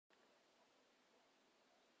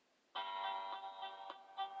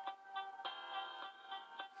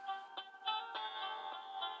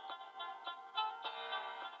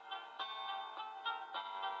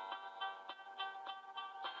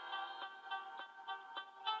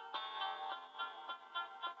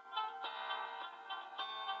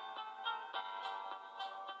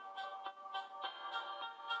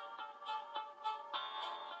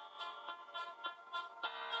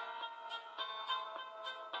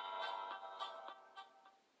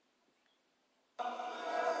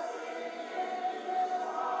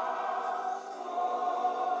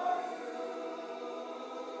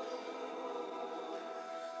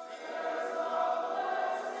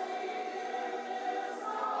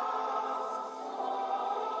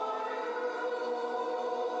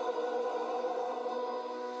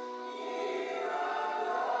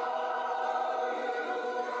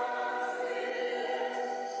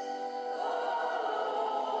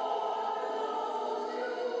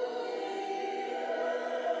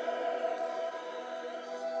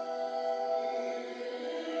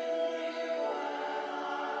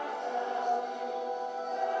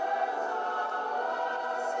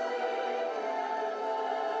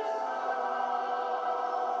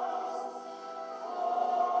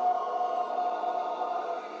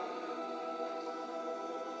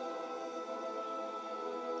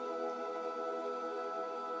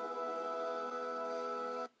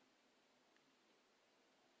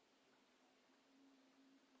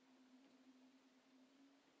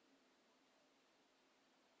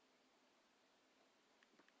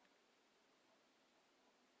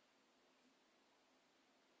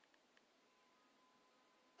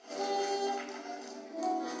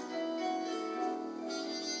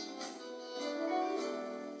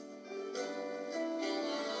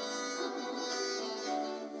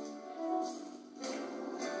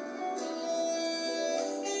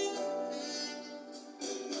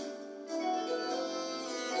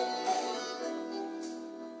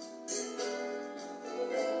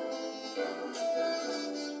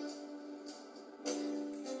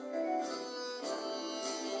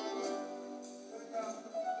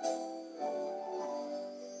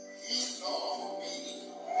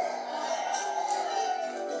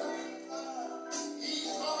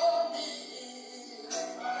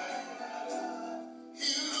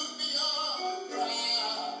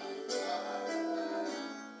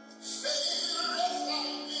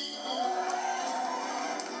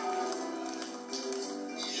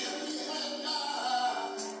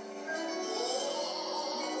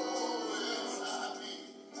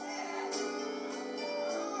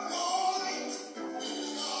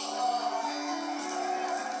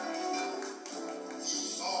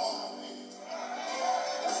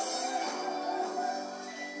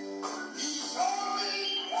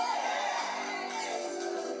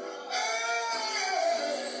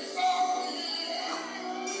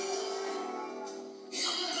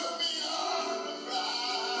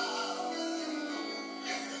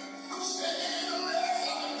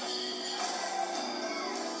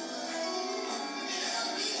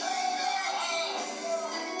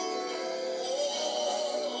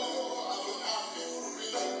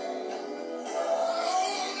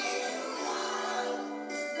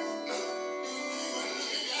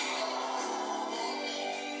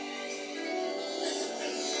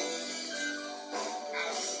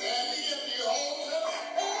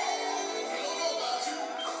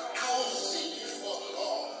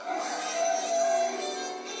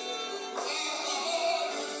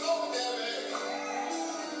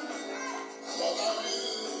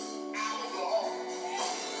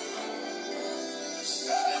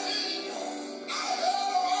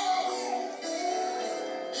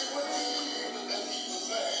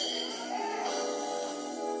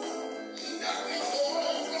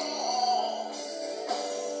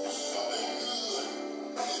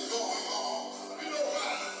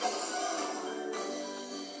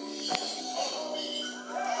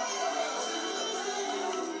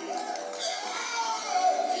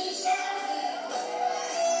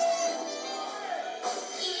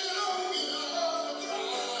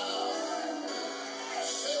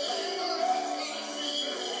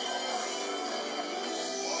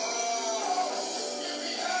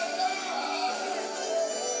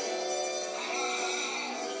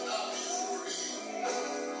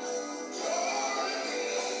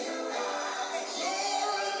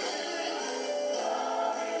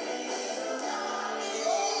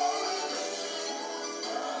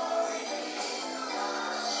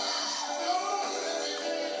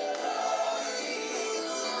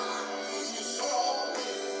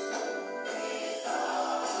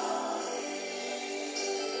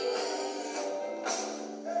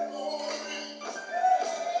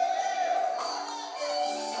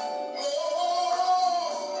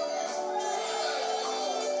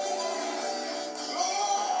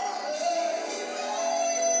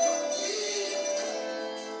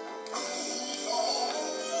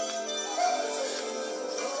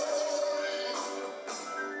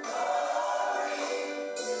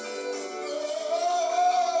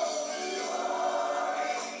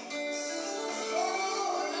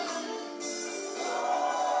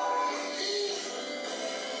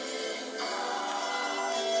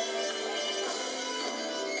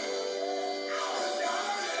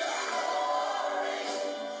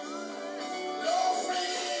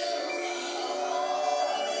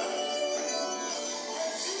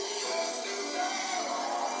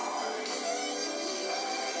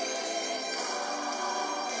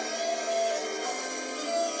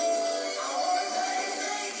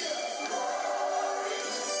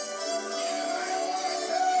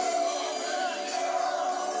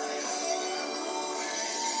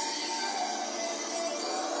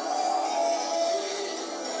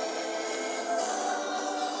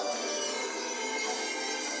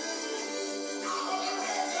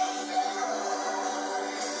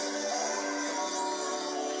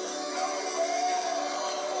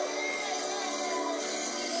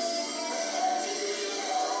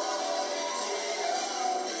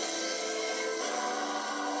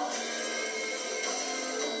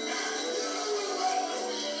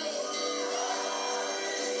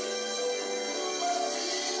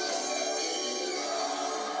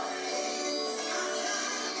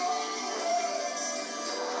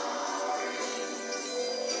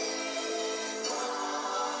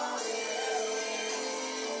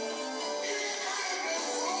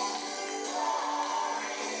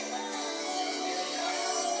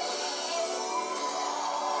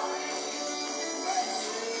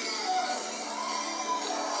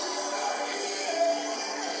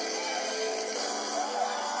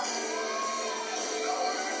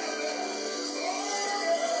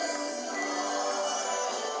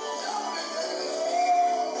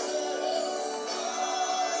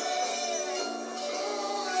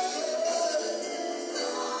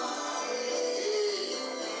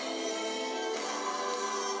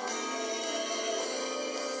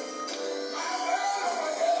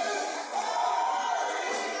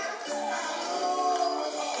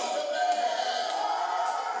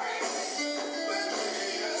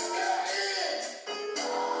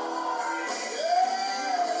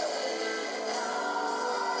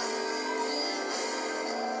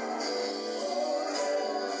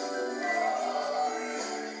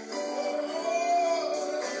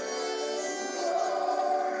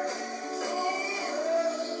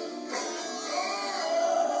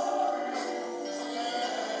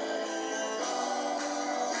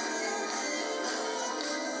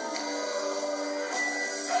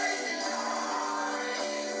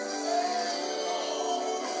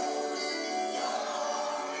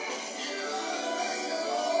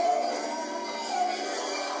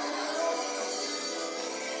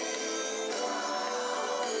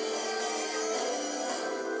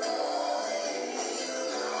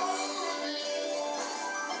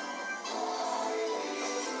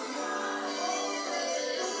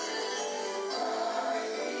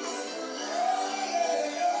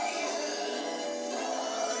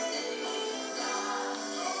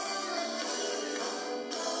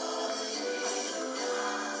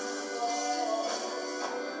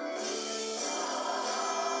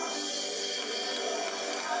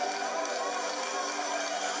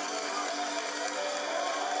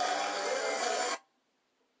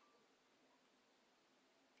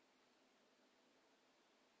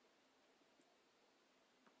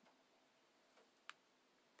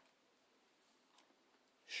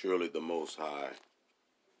Surely the Most High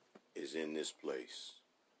is in this place.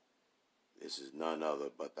 This is none other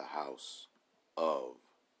but the house of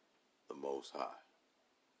the Most High.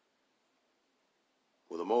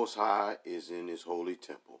 For the Most High is in his holy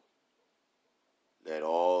temple. Let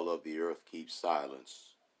all of the earth keep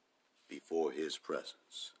silence before his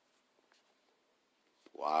presence.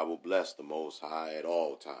 For I will bless the Most High at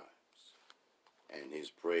all times, and his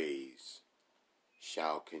praise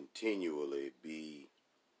shall continually be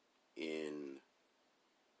in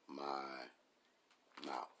my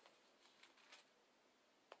mouth.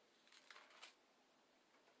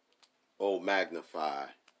 O magnify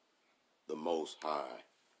the Most High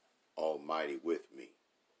Almighty with me,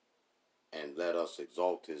 and let us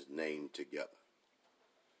exalt his name together.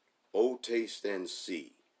 O taste and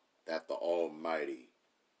see that the Almighty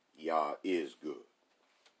Yah is good.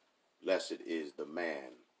 Blessed is the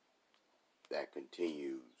man that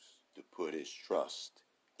continues to put his trust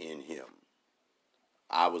in him.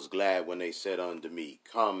 I was glad when they said unto me,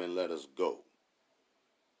 Come and let us go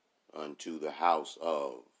unto the house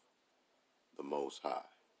of the Most High.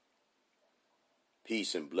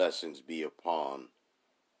 Peace and blessings be upon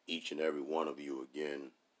each and every one of you again.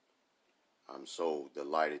 I'm so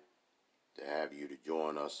delighted to have you to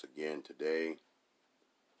join us again today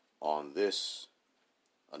on this,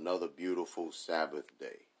 another beautiful Sabbath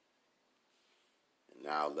day. And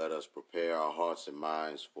now let us prepare our hearts and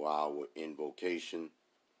minds for our invocation,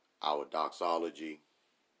 our doxology,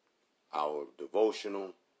 our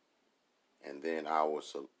devotional, and then our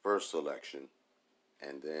first selection,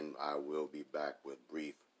 and then I will be back with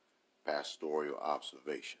brief pastoral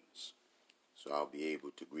observations. So I'll be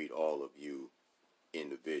able to greet all of you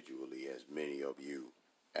individually, as many of you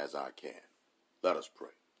as I can. Let us pray.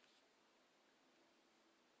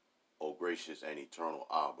 O gracious and eternal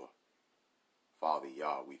Abba, Father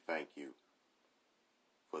Yah, we thank you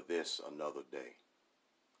for this another day.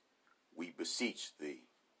 We beseech thee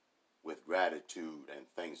with gratitude and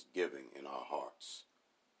thanksgiving in our hearts.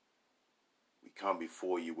 We come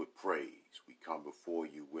before you with praise. We come before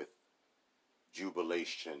you with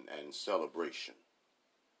jubilation and celebration.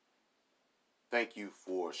 Thank you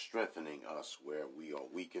for strengthening us where we are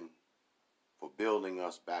weakened, for building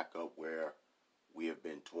us back up where we have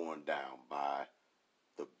been torn down by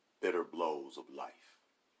the bitter blows of life.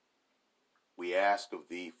 We ask of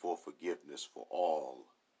thee for forgiveness for all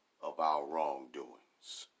of our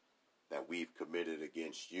wrongdoings that we've committed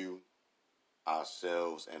against you,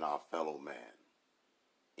 ourselves, and our fellow man,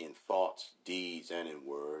 in thoughts, deeds, and in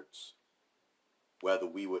words, whether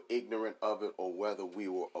we were ignorant of it or whether we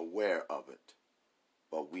were aware of it,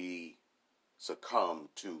 but we succumbed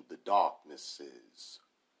to the darknesses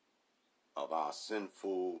of our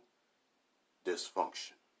sinful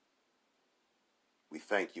dysfunction. We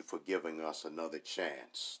thank you for giving us another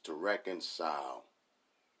chance to reconcile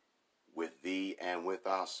with thee and with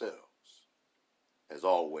ourselves. As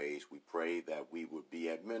always, we pray that we would be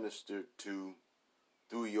administered to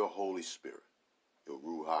through your Holy Spirit, your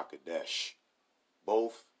Ruach HaKodesh,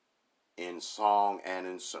 both in song and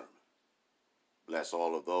in sermon. Bless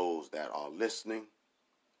all of those that are listening.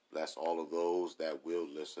 Bless all of those that will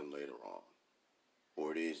listen later on.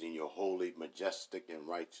 For it is in your holy, majestic, and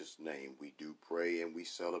righteous name we do pray and we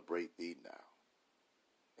celebrate thee now.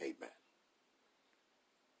 Amen.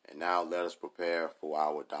 And now let us prepare for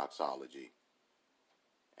our doxology,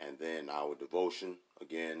 and then our devotion,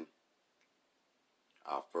 again,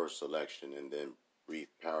 our first selection, and then brief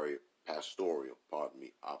pastoral,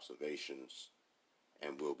 observations,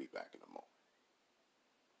 and we'll be back in a moment.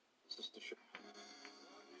 Sister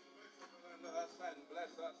us and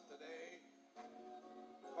bless us today.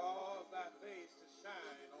 Cause thy face to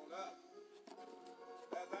shine on us,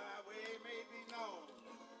 that thy way may be known,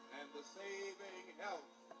 and the saving health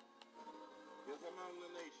is among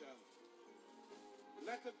the nations.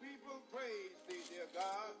 Let the people praise thee, dear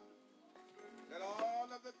God. Let all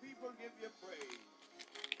of the people give you praise.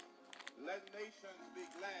 Let nations be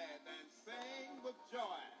glad and sing with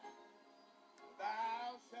joy.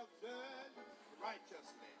 Thou shalt judge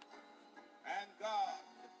righteously, and God,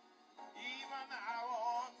 even our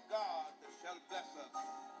own God, shall bless us.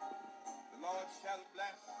 The Lord shall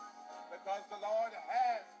bless, because the Lord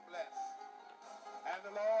has blessed, and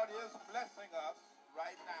the Lord is blessing us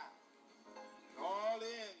right now. All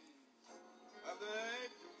ends of the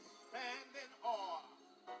earth stand in awe,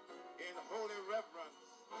 in holy reverence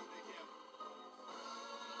unto him.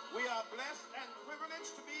 We are blessed and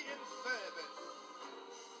privileged to be in service.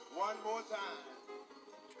 One more time.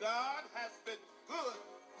 God has been good.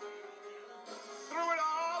 Through it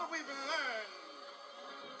all, we've learned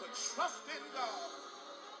to trust in God.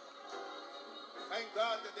 Thank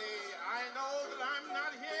God today I know that I'm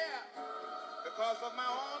not here because of my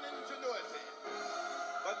own ingenuity,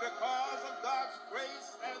 but because of God's grace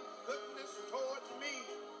and goodness towards me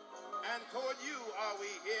and toward you are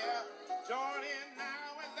we here. Join in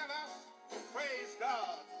now and let us praise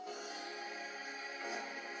God.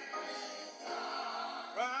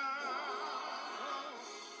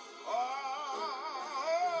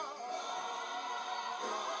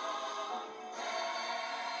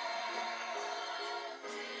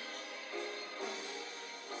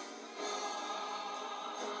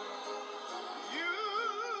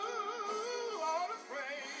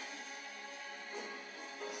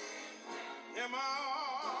 Him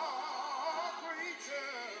all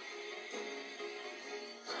creature,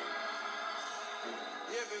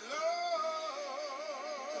 if it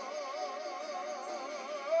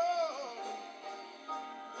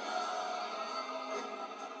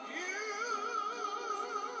you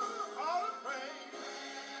all praise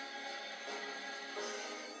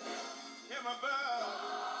him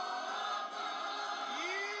above.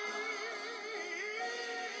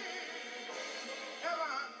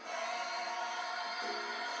 Heaven,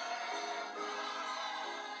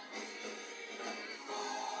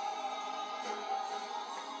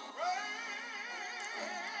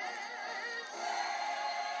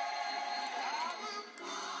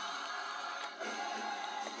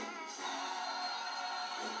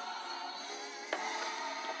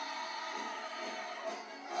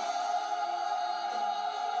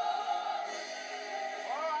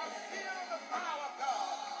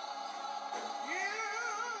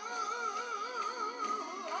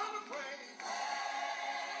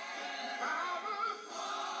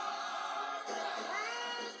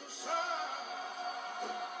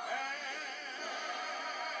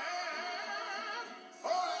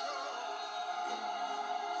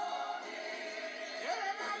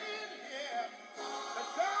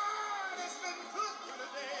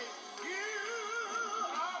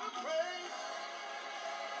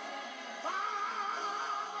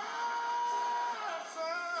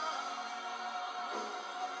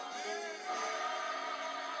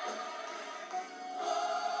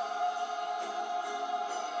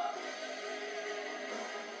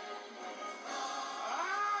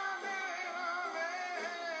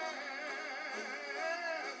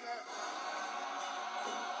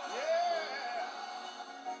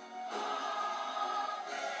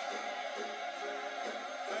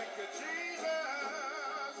 thank you,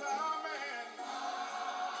 Jesus. Amen.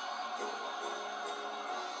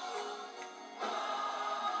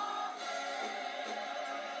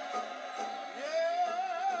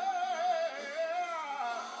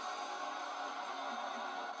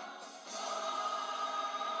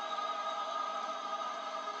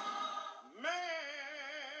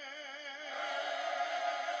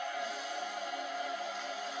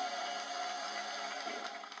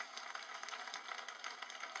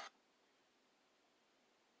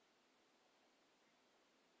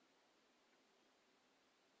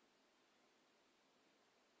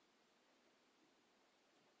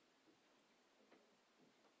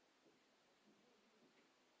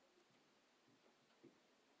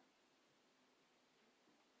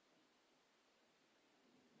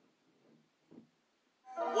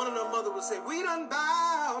 One of them mother would say, we done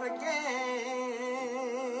bowed again,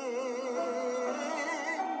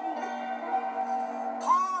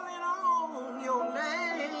 calling on your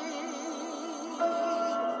name.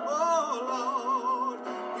 Oh Lord,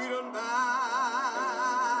 we done bowed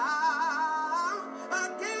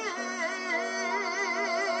again,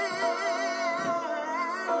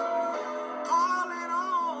 calling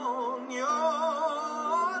on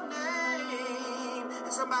your name.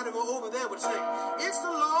 And somebody over there would say, it's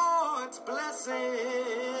the Lord's blessing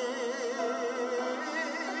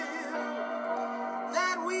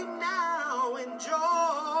that we now enjoy.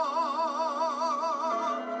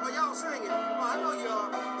 Are y'all singing? Oh, I know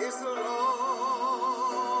y'all. It's the Lord's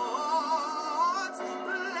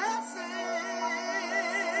blessing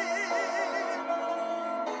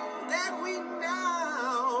that we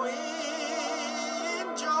now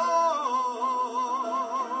enjoy.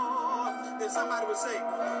 Then somebody would say,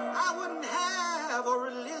 I wouldn't have a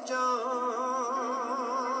religion.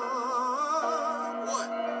 What?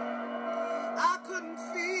 I couldn't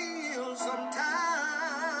feel sometime.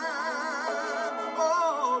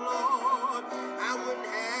 Oh Lord, I wouldn't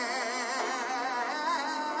have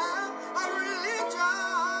a religion.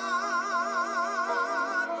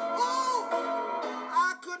 Oh,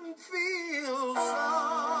 I couldn't feel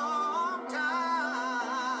sometime.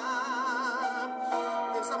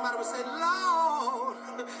 Then somebody would say, Lord,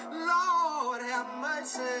 Lord have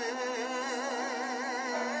mercy.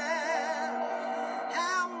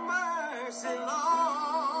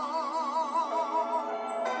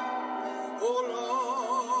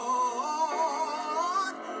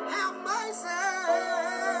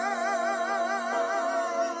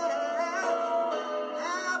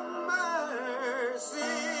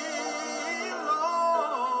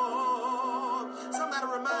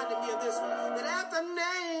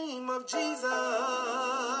 of Jesus,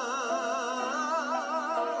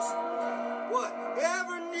 what?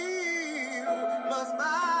 Every knee must bow,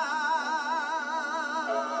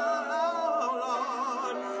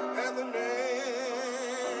 Lord, at the name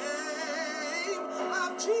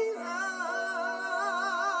of Jesus.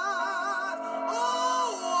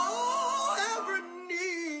 Oh, every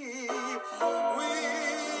knee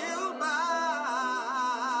will bow.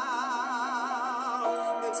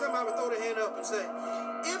 Then somebody would throw their hand up and say,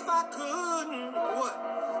 if I couldn't, what?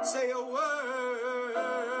 Say a word,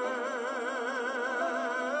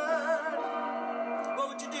 what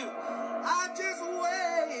would you do? I just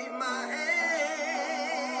wave my hand.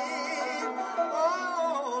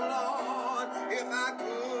 Oh, Lord, if I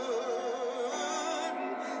couldn't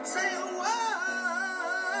say a word.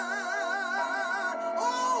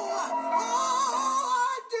 Oh, I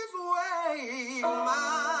just wave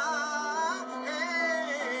my hand.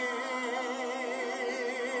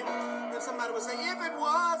 And somebody would say, if it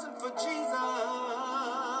wasn't for Jesus,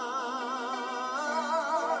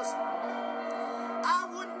 I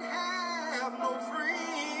wouldn't have no friend.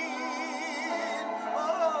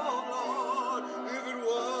 Oh, Lord, if it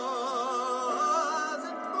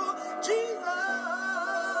wasn't for Jesus,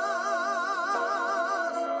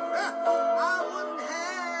 I wouldn't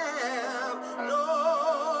have no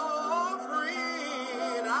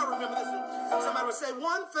friend. I remember this one. Somebody would say,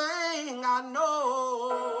 one thing I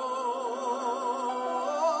know,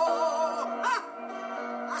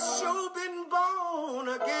 I sure been born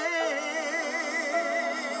again.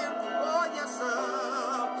 Oh, yes, sir.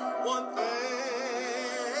 One thing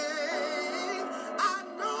I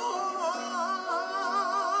know.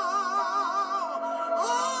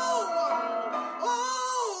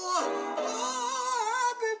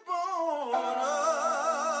 I've been born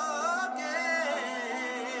again.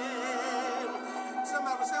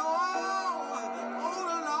 Somebody will say, oh,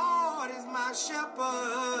 the Lord is my shepherd.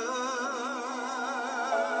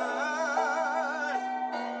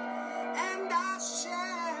 And I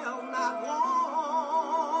shall not want.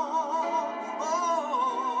 Oh,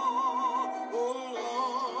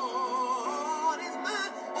 Lord is my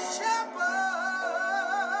shepherd,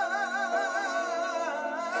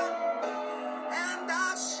 and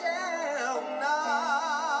I shall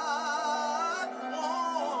not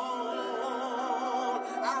want.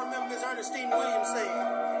 I remember Miss Ernestine Williams saying,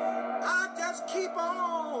 I just keep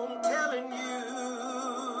on telling you,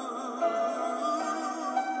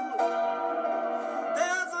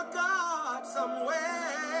 there's a God somewhere.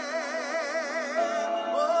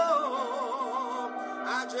 Oh,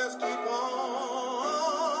 I just keep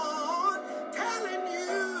on telling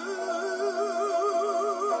you,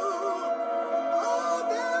 oh,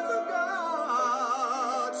 there's a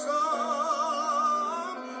God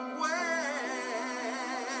somewhere.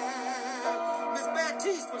 Miss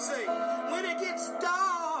Baptiste would say, when it gets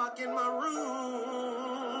dark in my room,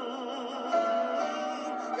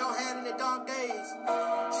 y'all had any dark days?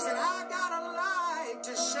 She said, I got a light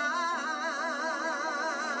to shine.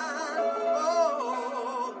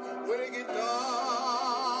 Oh, when it gets dark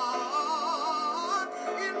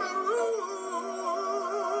in my room,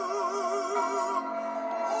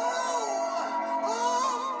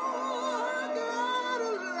 I got a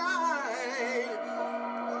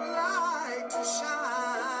light to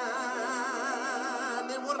shine.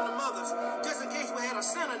 Then one of the mothers, just in case we had a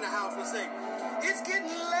son in the house, would say, it's getting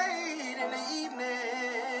late in the evening.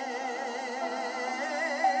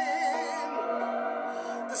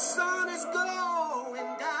 The sun is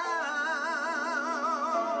going down.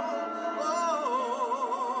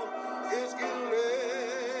 Oh, it's getting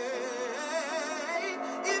late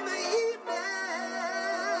in the evening.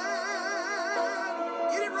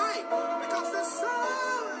 Get it right, because the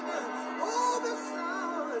sun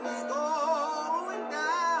is going down.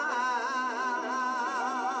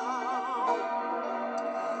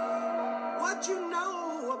 What you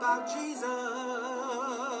know about Jesus?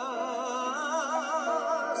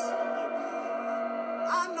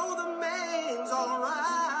 I know the man's all right.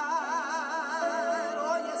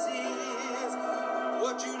 Oh, yes, he is.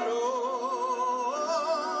 What you know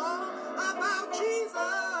about Jesus?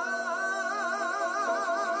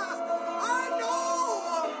 I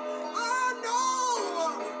know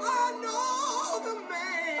the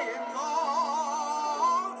man's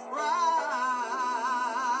all right.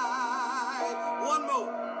 One more.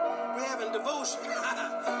 We're having devotion.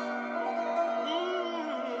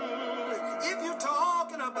 If you're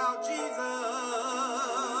talking about Jesus,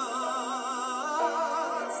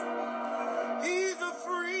 he's a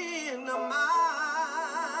friend of mine.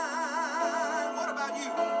 What about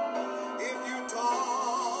you? If you're talking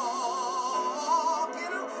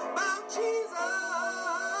about Jesus,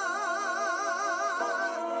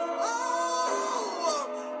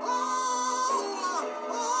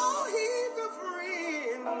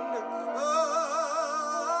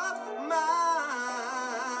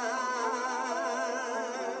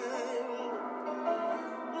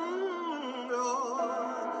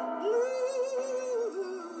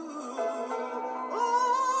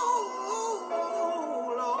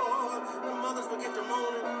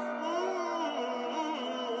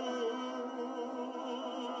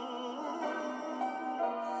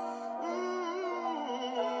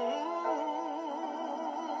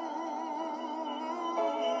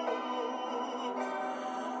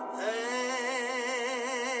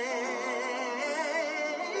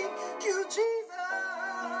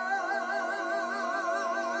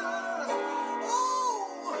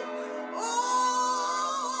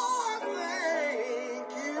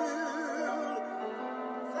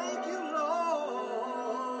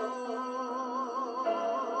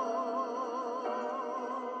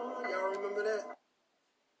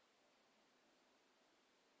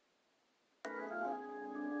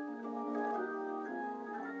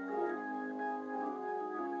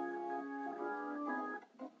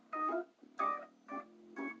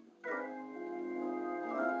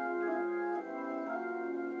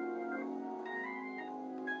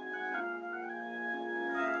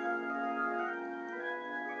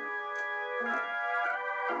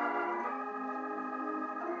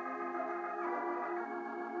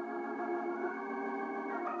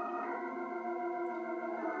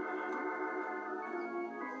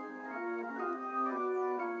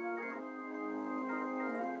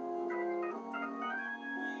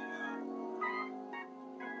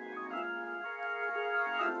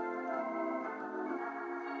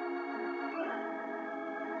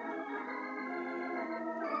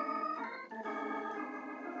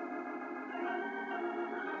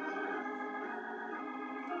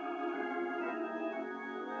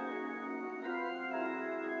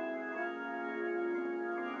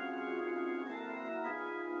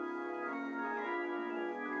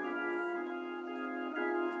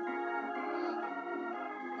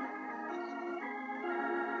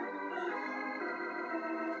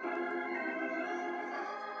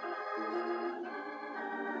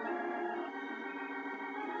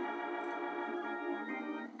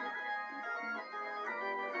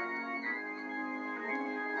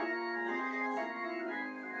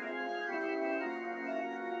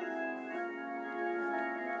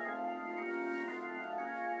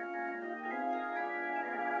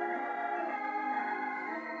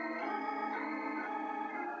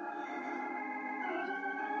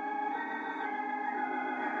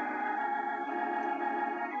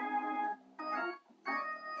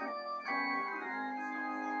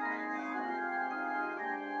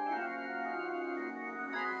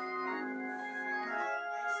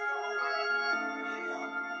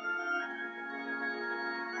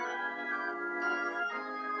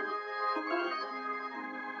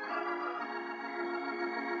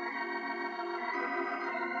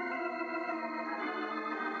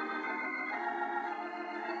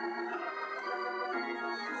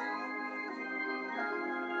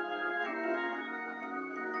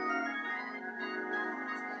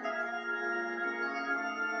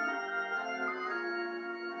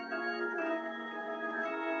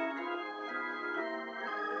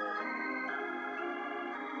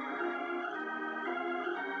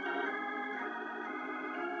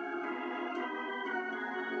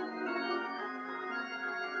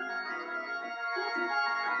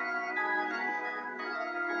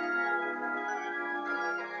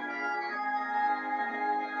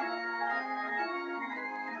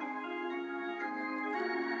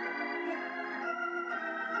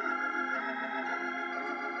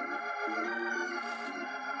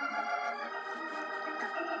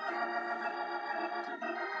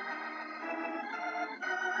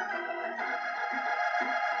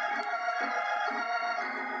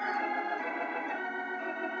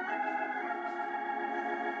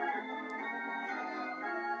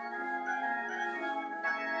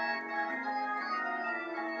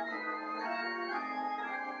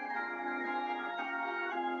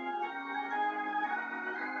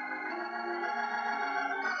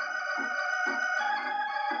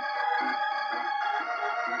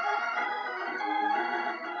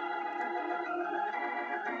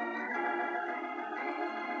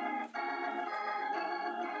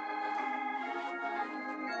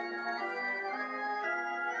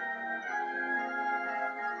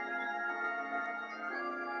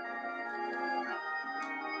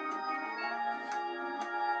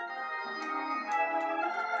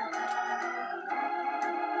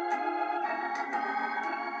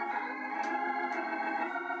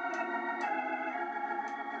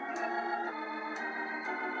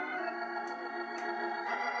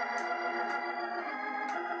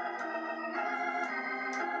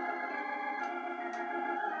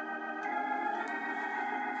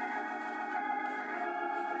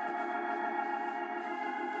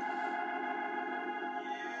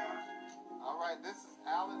 This is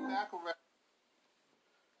Alan McElrath.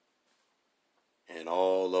 And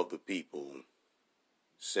all of the people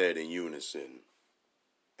said in unison,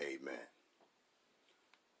 Amen.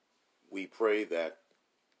 We pray that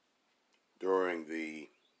during the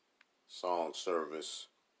song service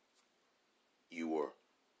you were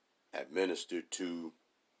administered to,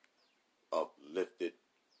 uplifted,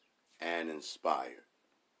 and inspired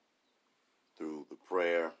through the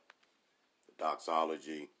prayer, the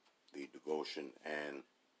doxology, the devotion, and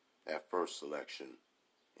that first selection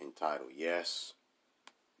entitled, Yes,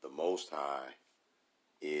 the Most High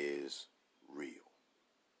is Real.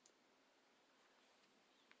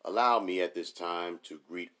 Allow me at this time to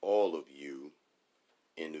greet all of you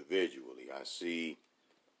individually. I see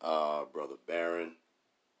Brother Barron,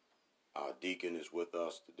 our deacon, is with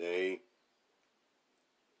us today.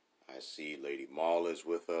 I see Lady Marla is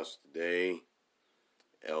with us today.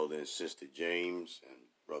 Elder and Sister James and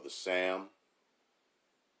Brother Sam,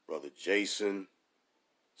 Brother Jason,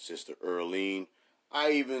 Sister Earlene.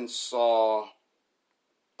 I even saw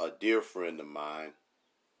a dear friend of mine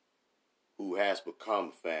who has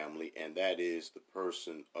become family, and that is the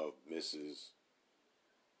person of Mrs.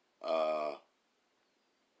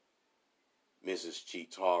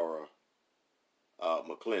 Chitara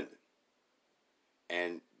McClendon.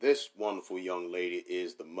 And this wonderful young lady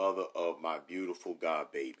is the mother of my beautiful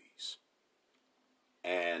god babies.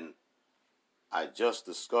 And I just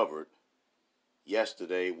discovered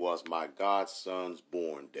yesterday was my godson's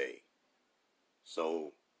born day.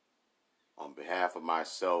 So, on behalf of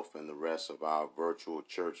myself and the rest of our virtual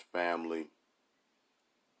church family,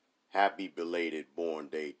 happy belated born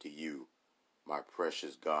day to you, my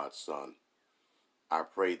precious godson. I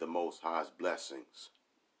pray the Most High's blessings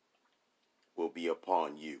will be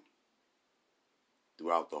upon you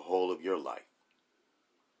throughout the whole of your life.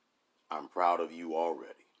 I'm proud of you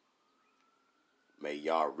already. May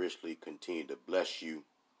Yah richly continue to bless you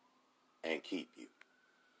and keep you.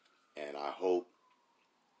 And I hope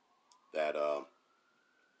that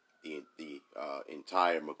the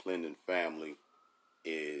entire McClendon family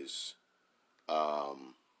is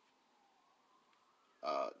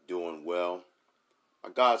doing well. My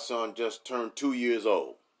godson just turned 2 years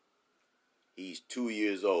old. He's 2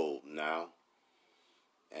 years old now,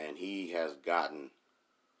 and he has gotten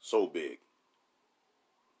so big.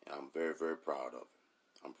 And I'm very, very proud of him.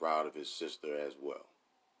 I'm proud of his sister as well.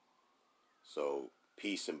 So,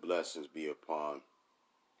 peace and blessings be upon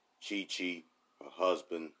Chi-Chi, her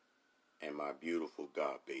husband, and my beautiful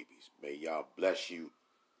god babies. May Yah bless you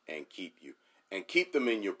and keep you. And keep them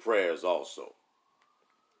in your prayers also.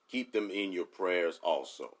 Keep them in your prayers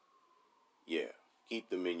also. Yeah, keep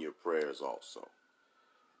them in your prayers also.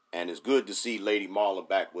 And it's good to see Lady Marla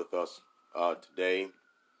back with us today.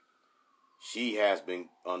 She has been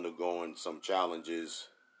undergoing some challenges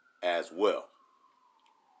as well.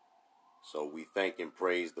 So we thank and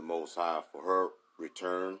praise the Most High for her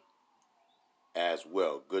return as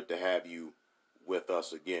well. Good to have you with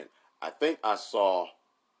us again. I think I saw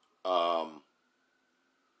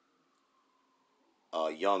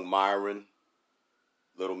young Myron,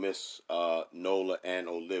 little Miss Nola, and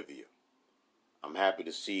Olivia. I'm happy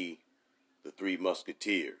to see the Three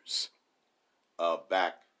Musketeers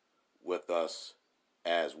back with us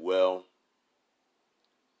as well.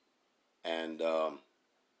 And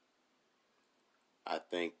I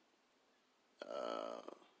think,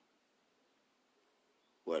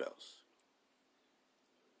 what else?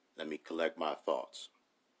 Let me collect my thoughts.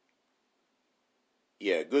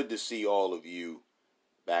 Yeah, good to see all of you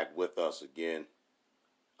back with us again.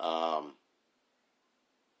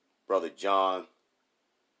 Brother John,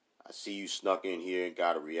 I see you snuck in here and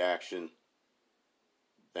got a reaction.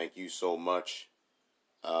 Thank you so much.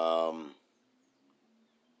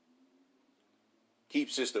 Keep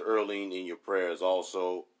Sister Earlene in your prayers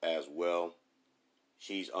also as well.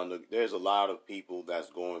 There's a lot of people that's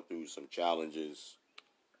going through some challenges.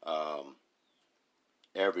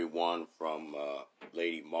 Everyone from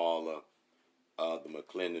Lady Marla, the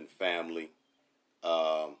McClendon family,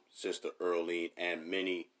 Sister Earlene, and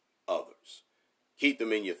many others. Keep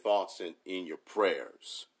them in your thoughts and in your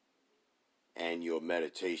prayers and your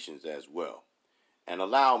meditations as well. And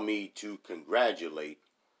allow me to congratulate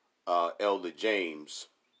Elder James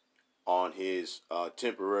on his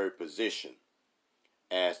temporary position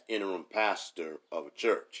as interim pastor of a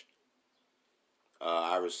church.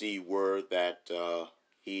 I received word that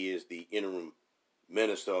he is the interim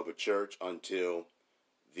minister of a church until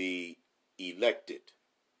the elected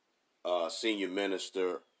senior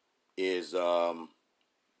minister is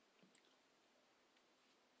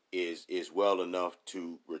well enough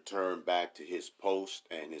to return back to his post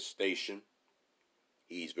and his station.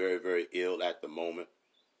 He's very, very ill at the moment,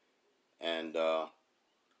 and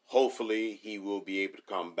hopefully he will be able to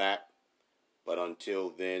come back. But until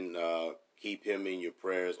then, keep him in your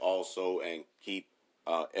prayers also, and keep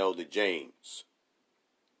Elder James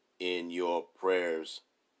in your prayers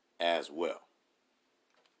as well.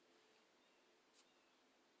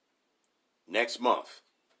 Next month,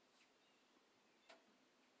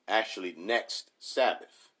 actually next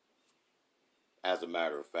Sabbath, as a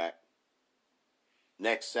matter of fact,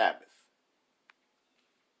 next Sabbath,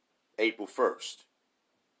 April 1st,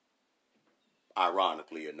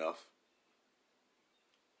 ironically enough,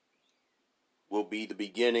 will be the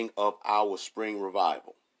beginning of our spring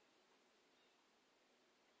revival.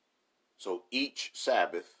 So each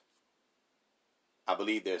Sabbath, I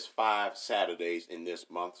believe there's 5 Saturdays in this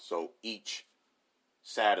month, so each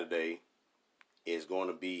Saturday is going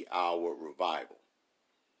to be our revival.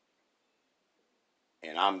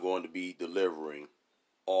 And I'm going to be delivering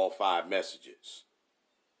all 5 messages.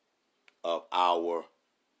 of our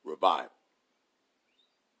revival.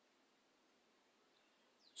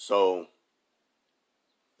 So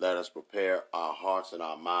let us prepare our hearts and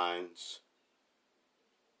our minds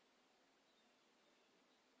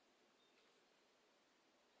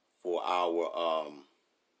for our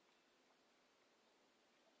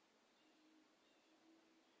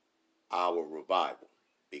revival.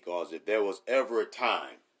 Because if there was ever a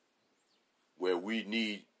time where we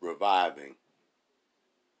need reviving,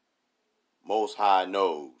 Most High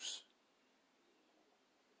knows.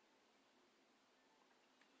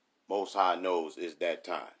 Most High knows is that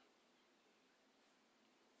time.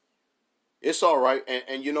 It's all right.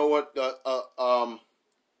 And you know what?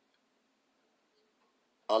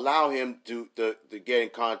 Allow him to get in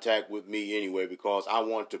contact with me anyway, because I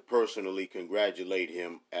want to personally congratulate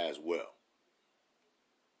him as well.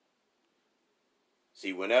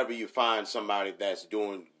 See, whenever you find somebody that's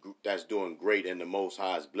doing great and the Most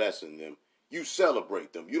High is blessing them, you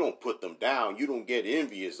celebrate them. You don't put them down. You don't get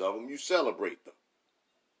envious of them. You celebrate them.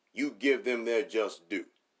 You give them their just due.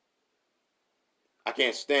 I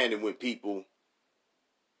can't stand it when people,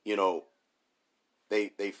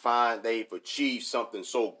 they find they've achieved something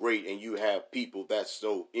so great and you have people that's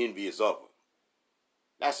so envious of them.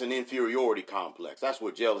 That's an inferiority complex. That's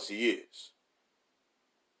what jealousy is.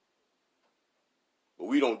 But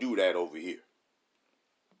we don't do that over here.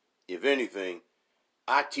 If anything,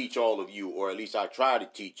 I teach all of you, or at least I try to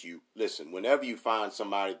teach you, listen, whenever you find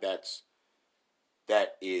somebody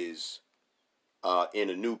that is in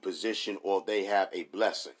a new position or they have a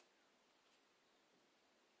blessing,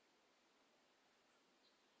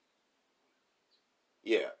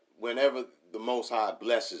 whenever the Most High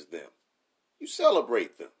blesses them, you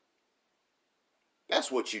celebrate them.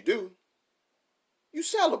 That's what you do. You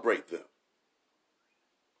celebrate them.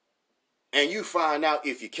 And you find out,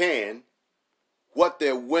 if you can, what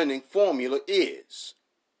their winning formula is.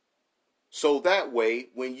 So that way,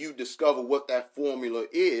 when you discover what that formula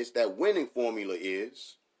is, that winning formula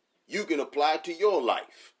is, you can apply it to your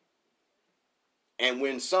life. And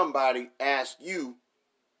when somebody asks you,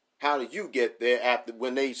 how did you get there,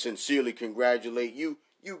 when they sincerely congratulate you,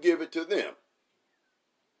 you give it to them.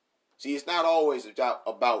 See, it's not always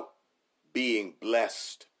about being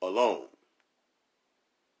blessed alone.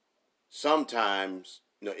 Sometimes,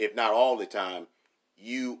 if not all the time,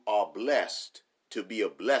 you are blessed to be a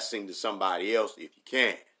blessing to somebody else if you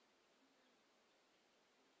can.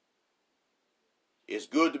 It's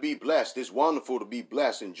good to be blessed. It's wonderful to be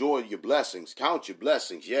blessed. Enjoy your blessings. Count your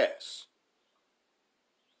blessings, yes.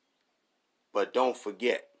 But don't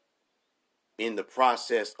forget, in the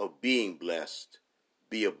process of being blessed,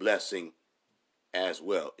 be a blessing as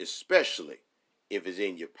well, especially if it's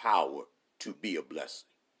in your power to be a blessing.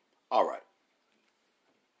 All right.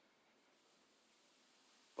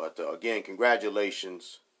 But again,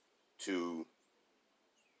 congratulations to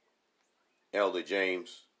Elder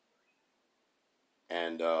James.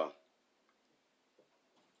 And I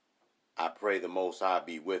pray the Most High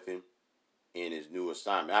be with him in his new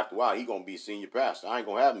assignment. After a while, he's going to be senior pastor. I ain't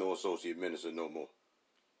going to have no associate minister no more.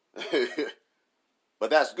 But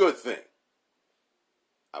that's a good thing.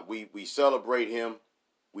 We celebrate him,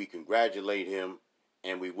 we congratulate him,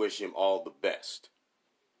 and we wish him all the best.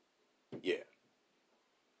 Yeah.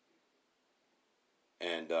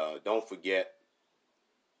 And don't forget,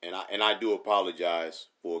 and I do apologize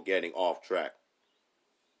for getting off track,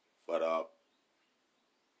 but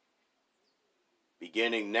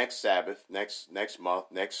beginning next Sabbath, next month,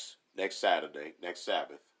 next Saturday, next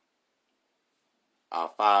Sabbath, our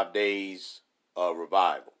 5 days of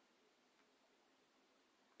revival.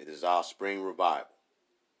 It is our spring revival.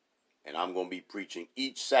 And I'm going to be preaching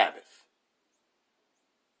each Sabbath.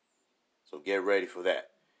 So get ready for that.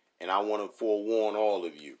 And I want to forewarn all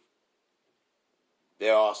of you.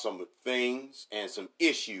 There are some things and some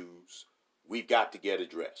issues we've got to get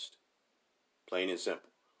addressed. Plain and simple.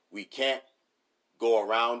 We can't go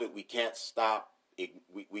around it. We can't stop.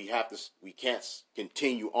 We can't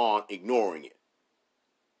continue on ignoring it.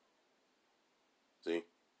 See?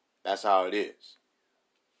 That's how it is.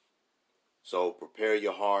 So prepare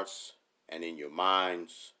your hearts and in your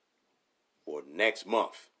minds for next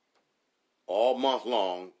month. All month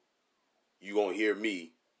long, you're going to hear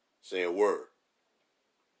me say a word.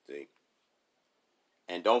 See?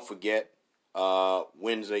 And don't forget,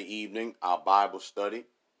 Wednesday evening, our Bible study.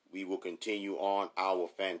 We will continue on our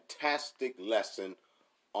fantastic lesson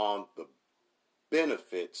on the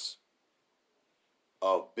benefits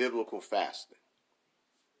of biblical fasting.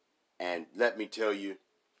 And let me tell you,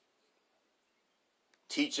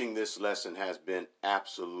 teaching this lesson has been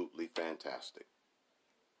absolutely fantastic.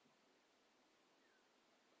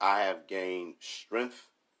 I have gained strength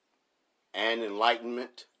and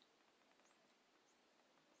enlightenment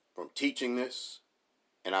from teaching this.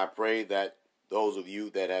 And I pray that those of you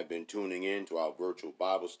that have been tuning in to our virtual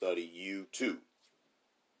Bible study, you too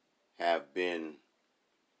have been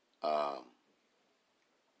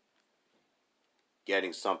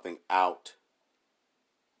getting something out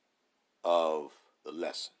of the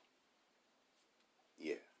lesson.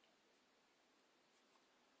 Yeah.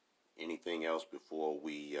 Anything else before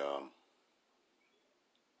we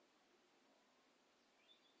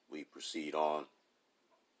proceed on?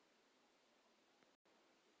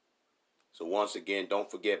 So once again, don't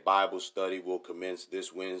forget Bible study will commence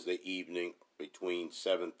this Wednesday evening between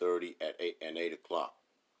 7:30 and 8 o'clock.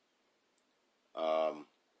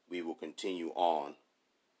 We will continue on.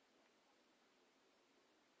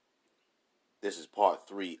 This is part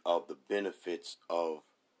 3 of the benefits of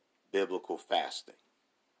biblical fasting.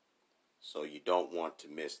 So you don't want to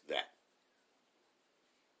miss that.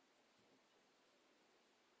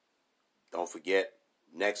 Don't forget,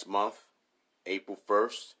 next month, April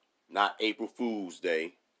 1st, not April Fool's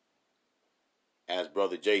Day, as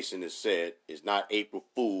Brother Jason has said, it's not April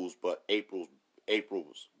Fool's, but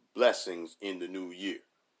April's blessings in the new year.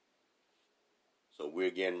 So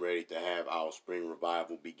we're getting ready to have our spring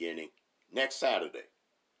revival beginning next Saturday.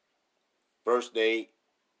 First day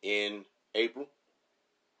in April,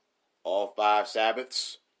 all 5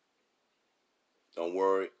 Sabbaths. Don't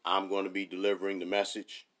worry, I'm going to be delivering the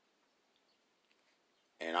message.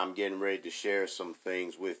 And I'm getting ready to share some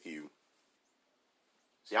things with you.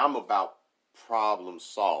 See, I'm about problem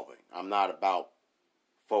solving. I'm not about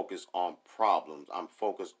focus on problems. I'm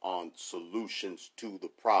focused on solutions to the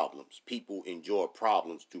problems. People enjoy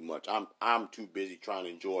problems too much. I'm too busy trying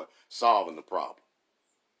to enjoy solving the problem.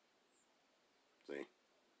 See?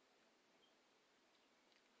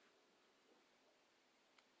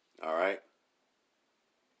 All right.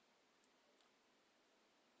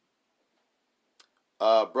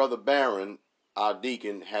 Brother Barron, our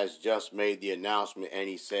deacon, has just made the announcement, and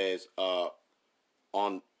he says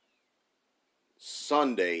on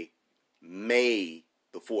Sunday, May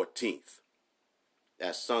the 14th,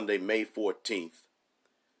 that's Sunday, May 14th,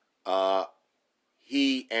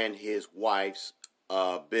 he and his wife's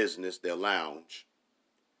business, their lounge,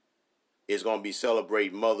 is going to be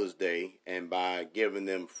celebrating Mother's Day, and by giving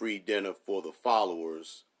them free dinner for the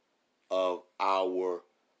followers of our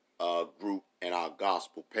group and our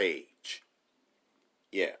gospel page.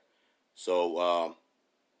 Yeah. So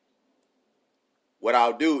what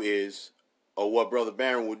I'll do is, or what Brother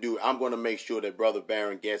Barron will do, I'm going to make sure that Brother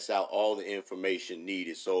Barron gets out all the information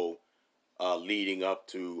needed. So leading up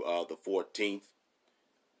to the 14th,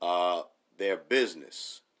 their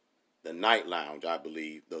business, the night lounge, I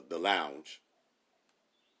believe, the lounge,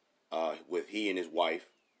 with he and his wife,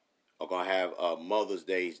 are going to have Mother's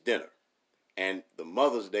Day's dinner. And the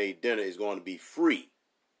Mother's Day dinner is going to be free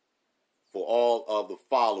for all of the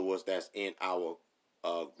followers that's in our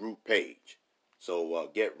group page.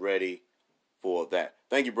 So get ready for that.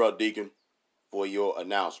 Thank you, Brother Deacon, for your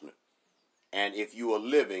announcement. And if you are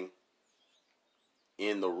living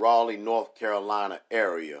in the Raleigh, North Carolina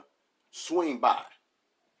area, swing by.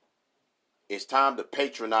 It's time to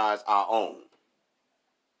patronize our own.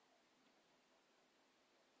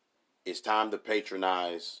 It's time to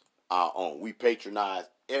patronize our own. We patronize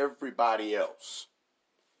everybody else.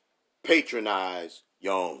 Patronize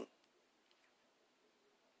your own.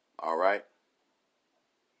 All right?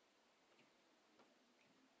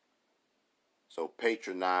 So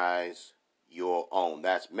patronize your own.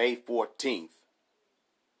 That's May 14th,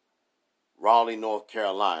 Raleigh, North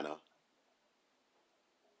Carolina.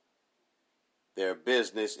 Their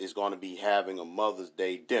business is going to be having a Mother's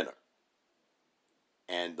Day dinner.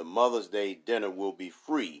 And the Mother's Day dinner will be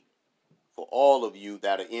free for all of you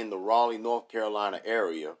that are in the Raleigh, North Carolina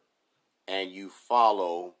area and you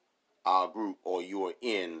follow our group or you are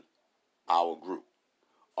in our group.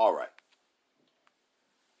 All right.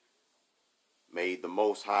 May the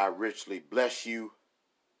Most High richly bless you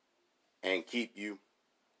and keep you.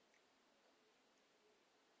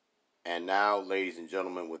 And now, ladies and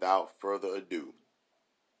gentlemen, without further ado,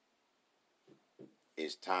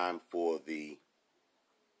 it's time for the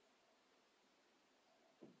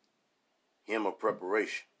hymn of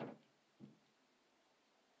preparation.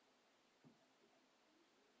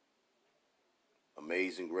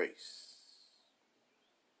 Amazing Grace.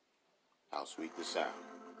 How sweet the sound.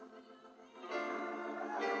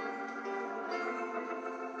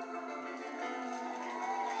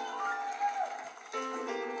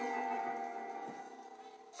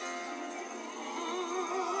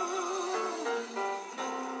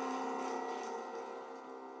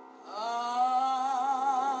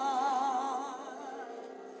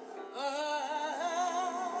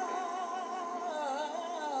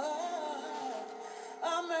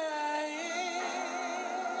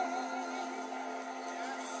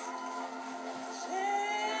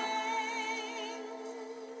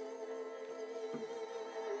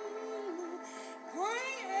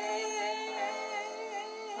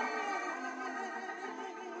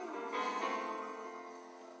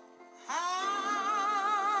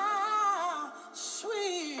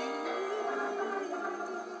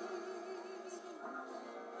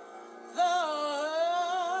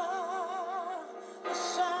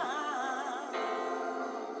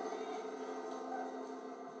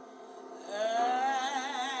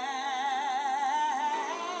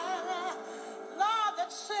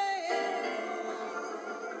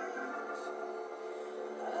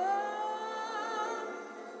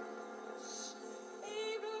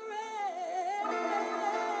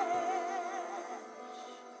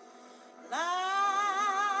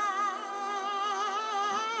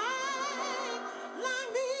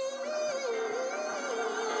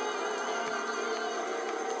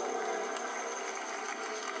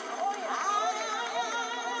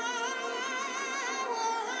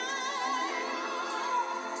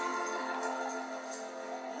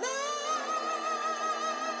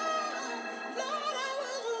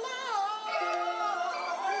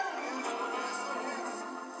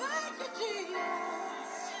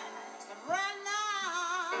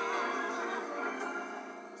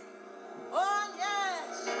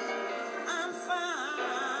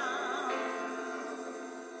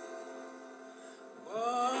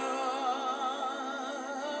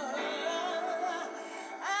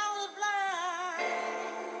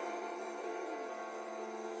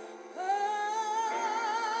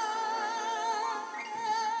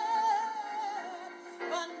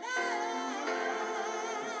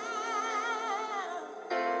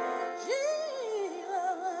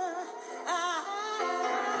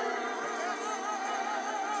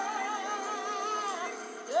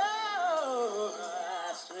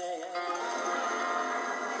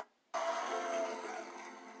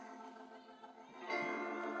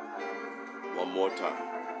 one more time.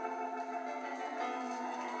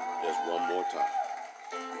 Just one more time.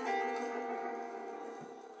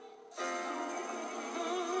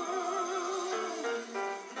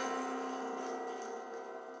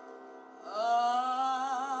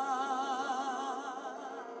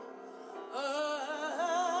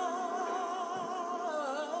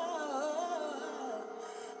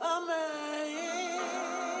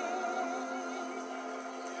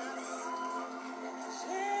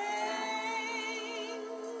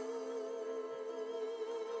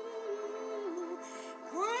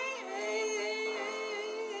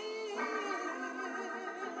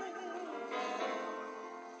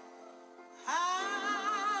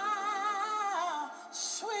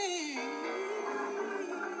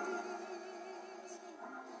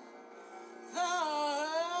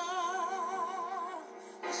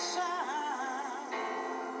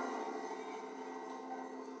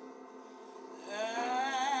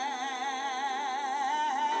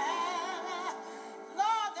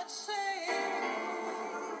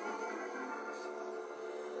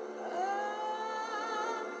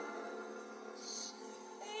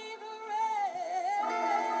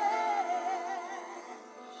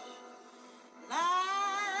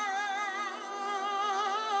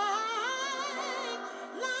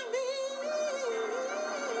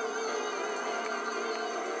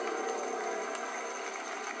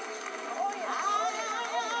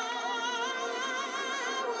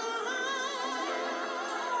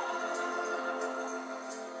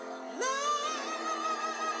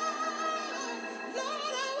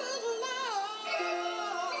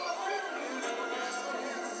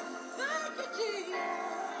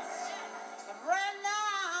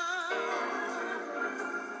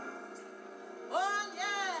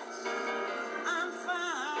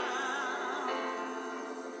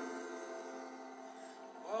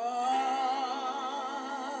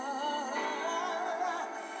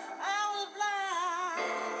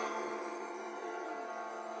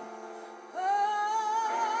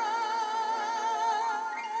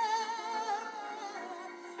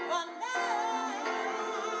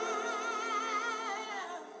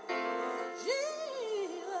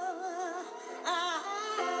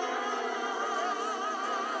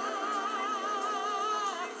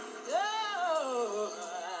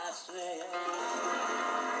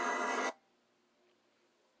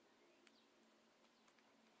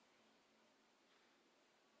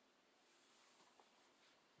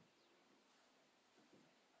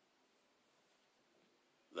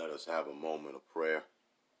 Let us have a moment of prayer.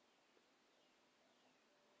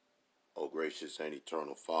 O gracious and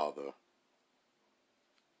eternal Father,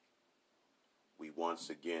 we once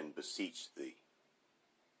again beseech thee,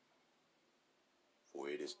 for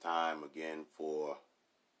it is time again for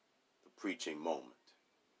the preaching moment.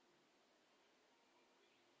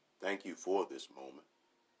 Thank you for this moment.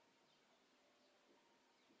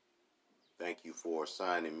 Thank you for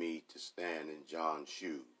assigning me to stand in John's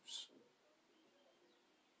shoes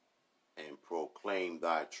and proclaim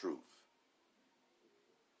thy truth,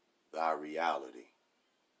 thy reality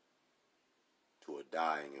to a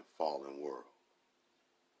dying and fallen world.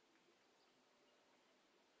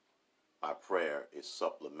 My prayer is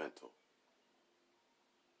supplemental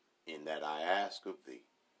in that I ask of thee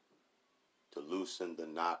to loosen the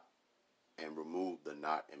knot and remove the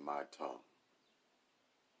knot in my tongue.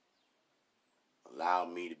 Allow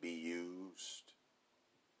me to be used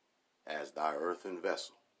as thy earthen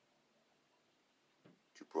vessel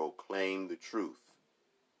to proclaim the truth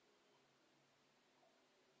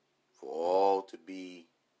for all to be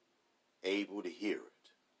able to hear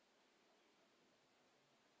it.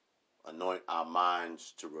 Anoint our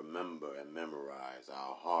minds to remember and memorize,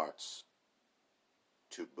 our hearts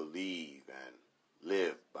to believe and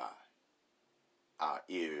live by, our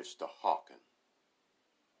ears to hearken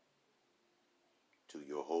to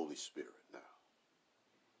your Holy Spirit now.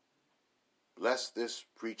 Bless this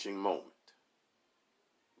preaching moment.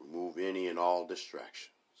 Remove any and all distractions.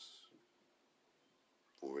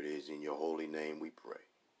 For it is in your holy name we pray.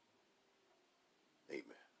 Amen.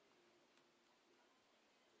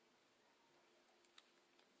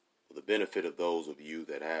 For the benefit of those of you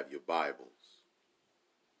that have your Bibles,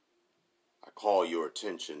 I call your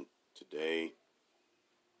attention today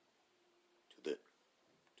to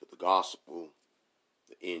the gospel,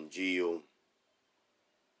 the Injil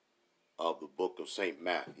of the book of St.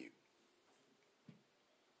 Matthew.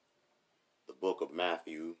 The book of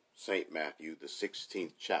Matthew, St. Matthew, the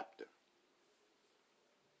 16th chapter.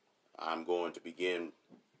 I'm going to begin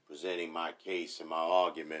presenting my case and my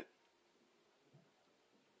argument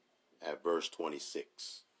at verse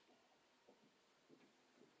 26.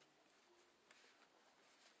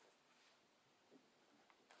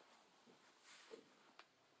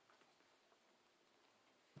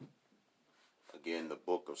 Again, the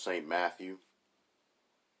book of St. Matthew,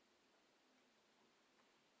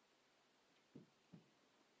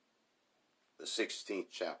 the 16th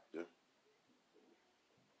chapter.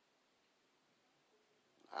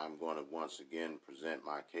 I'm going to once again present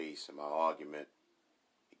my case and my argument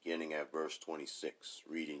beginning at verse 26,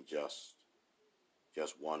 reading just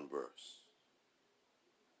one verse.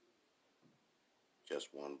 Just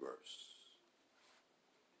one verse.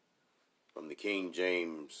 From the King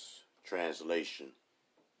James translation.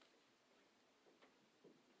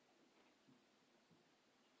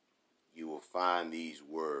 You will find these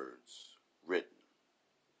words written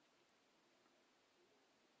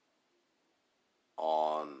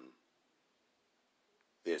on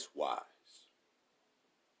this wise.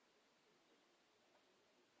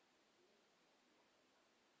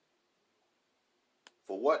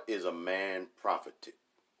 For what is a man profited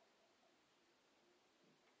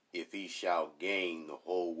if he shall gain the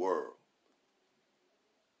whole world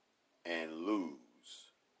and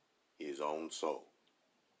lose his own soul?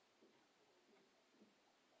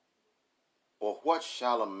 Or what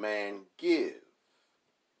shall a man give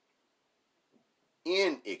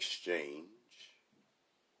in exchange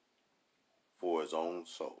for his own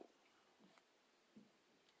soul?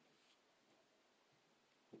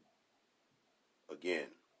 Again,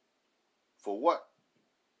 for what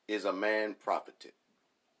is a man profited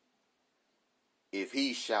if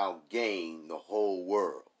he shall gain the whole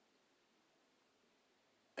world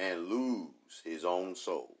and lose his own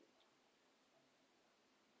soul?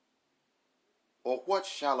 Or what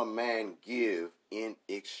shall a man give in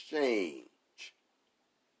exchange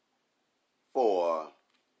for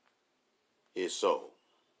his soul?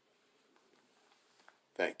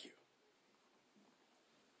 Thank you.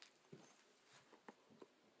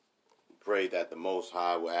 Pray that the Most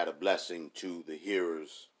High will add a blessing to the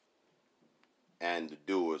hearers and the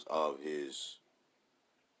doers of his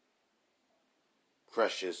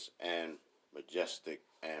precious and majestic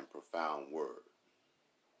and profound word.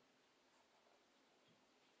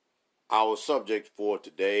 Our subject for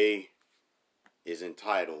today is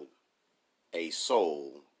entitled, A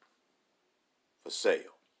Soul for Sale.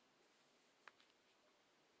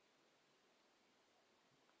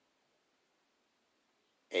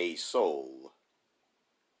 A soul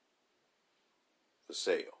for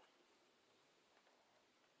sale.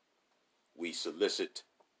 We solicit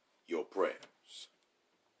your prayers.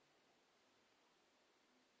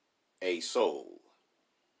 A soul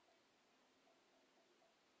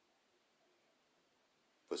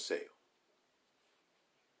for sale.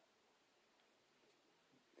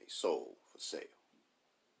 A soul for sale.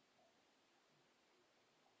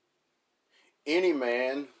 Any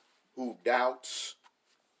man who doubts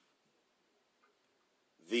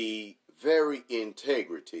the very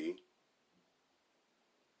integrity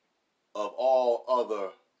of all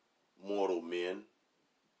other mortal men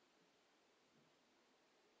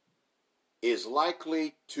is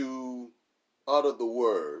likely to utter the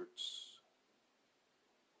words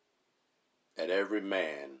that every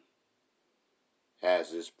man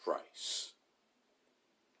has his price.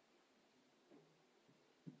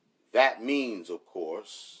 That means, of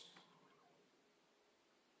course,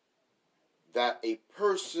 that a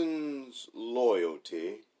person's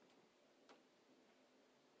loyalty,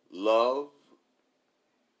 love,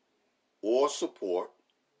 or support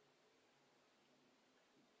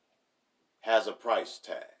has a price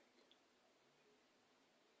tag.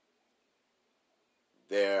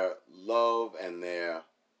 Their love and their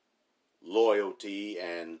loyalty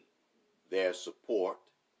and their support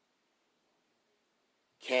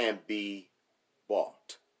can be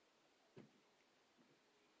bought.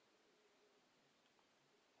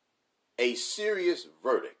 A serious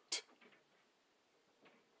verdict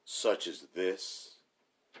such as this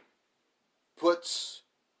puts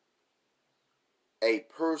a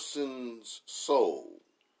person's soul,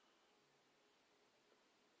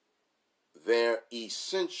 their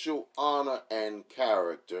essential honor and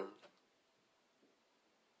character,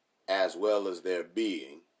 as well as their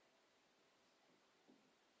being,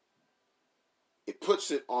 it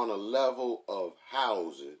puts it on a level of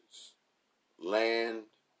houses, land,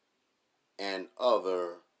 and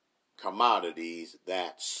other commodities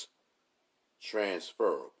that's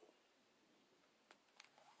transferable.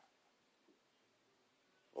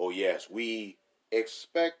 Oh yes, we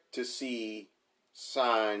expect to see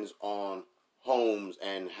signs on homes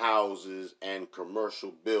and houses and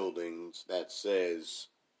commercial buildings that says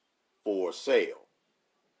for sale.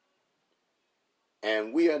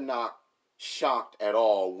 And we are not shocked at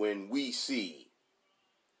all when we see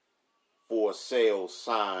for sale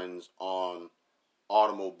signs on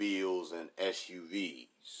automobiles and SUVs.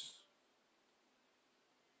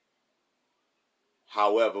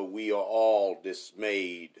 However, we are all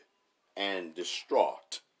dismayed and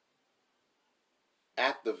distraught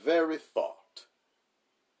at the very thought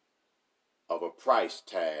of a price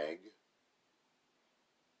tag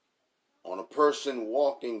on a person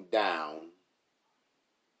walking down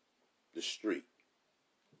the street.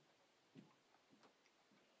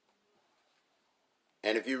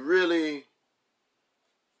 And if you really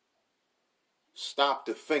stop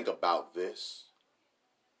to think about this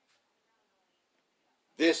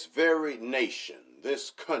very nation,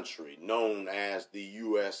 this country known as the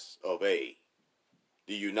U.S. of A.,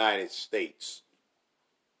 the United States,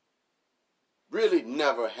 really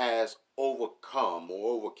never has overcome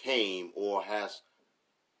or overcame or has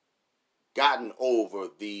gotten over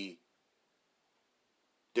the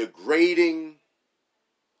degrading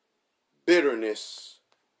bitterness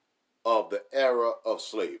of the era of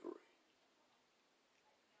slavery.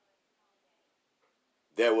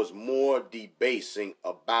 There was more debasing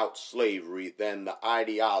about slavery than the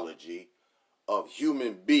ideology of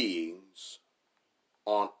human beings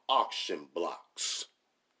on auction blocks.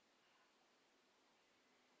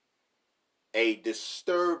 A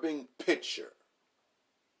disturbing picture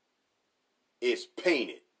is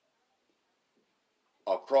painted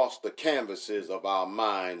across the canvases of our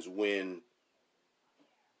minds when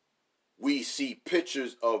we see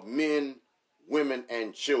pictures of men, women,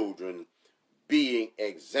 and children being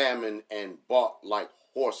examined and bought like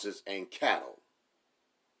horses and cattle.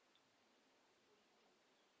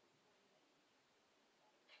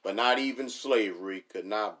 But not even slavery could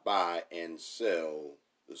not buy and sell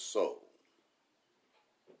the soul.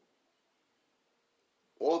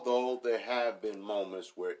 Although there have been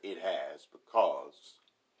moments where it has, because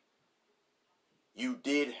you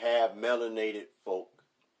did have melanated folk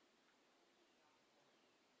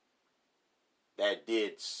that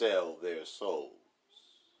did sell their souls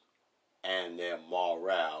and their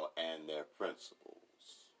morale and their principles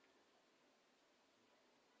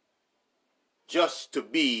just to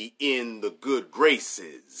be in the good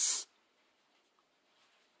graces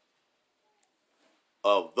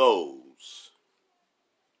of those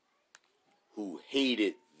who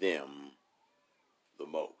hated them the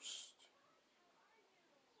most.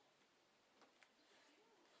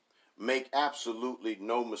 Make absolutely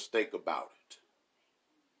no mistake about it.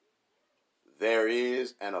 There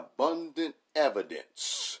is an abundant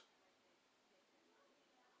evidence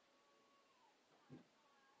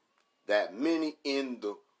that many in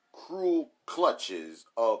the cruel clutches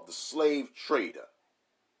of the slave trader,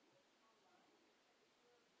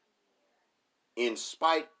 in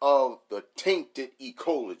spite of the tainted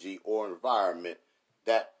ecology or environment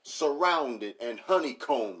that surrounded and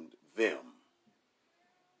honeycombed them,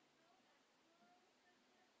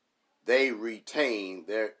 they retain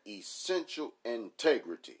their essential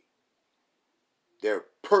integrity, their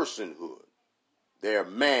personhood, their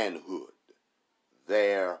manhood,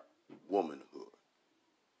 their womanhood.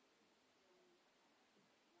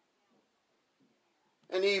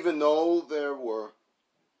 And even though there were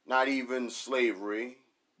not even slavery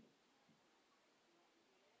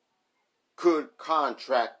could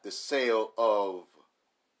contract the sale of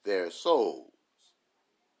their souls,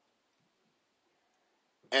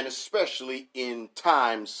 and especially in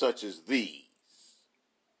times such as these,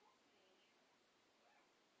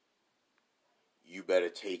 you better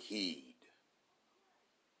take heed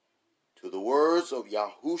to the words of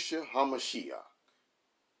Yahushua HaMashiach,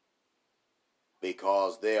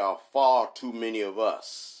 because there are far too many of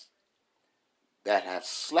us that have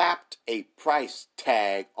slapped a price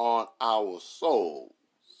tag on our souls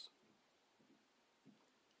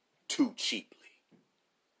too cheaply.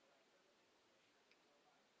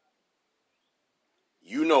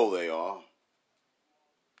 You know they are.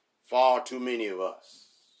 Far too many of us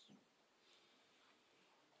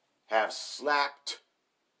have slapped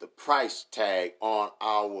the price tag on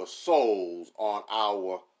our souls, on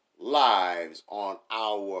our lives, on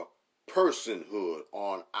our personhood,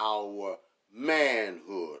 on our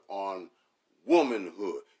manhood, on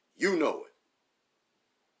womanhood. You know it.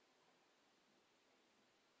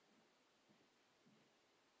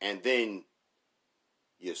 And then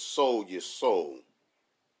you sold your soul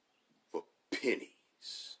for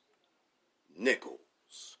pennies,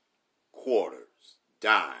 nickels, quarters,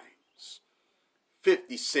 dimes,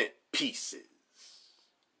 50-cent pieces.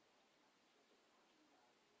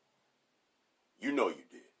 You know you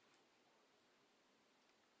did.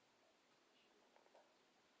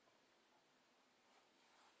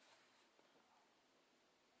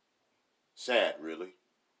 Sad, really.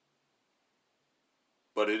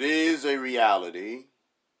 But it is a reality,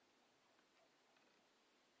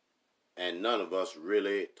 and none of us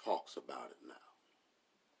really talks about it now.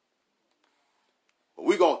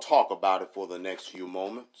 We're going to talk about it for the next few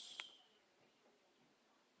moments.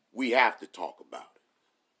 We have to talk about it.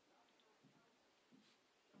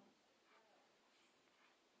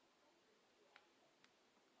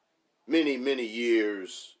 Many, many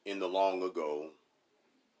years in the long ago,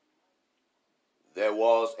 there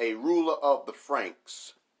was a ruler of the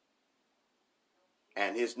Franks,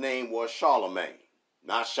 and his name was Charlemagne.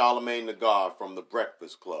 Not Charlemagne the God from the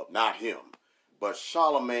Breakfast Club, not him, but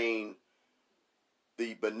Charlemagne,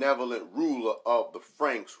 the benevolent ruler of the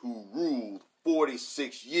Franks who ruled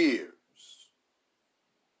 46 years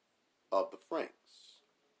of the Franks.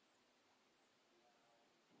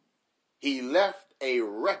 He left a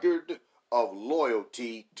record of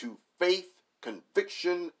loyalty to faith,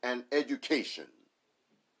 conviction, and education.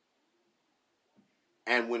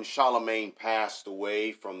 And when Charlemagne passed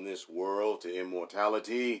away from this world to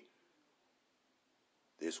immortality,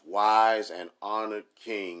 this wise and honored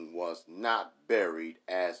king was not buried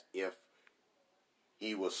as if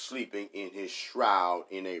he was sleeping in his shroud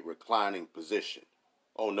in a reclining position.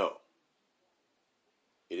 Oh no.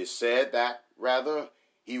 It is said that, rather,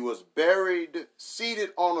 he was buried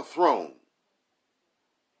seated on a throne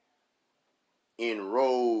in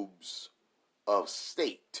robes of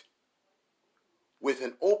state with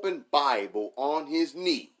an open Bible on his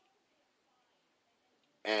knee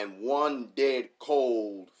and one dead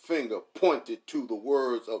cold finger pointed to the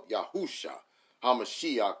words of Yahusha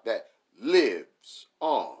HaMashiach that lives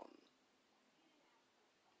on.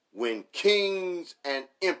 When kings and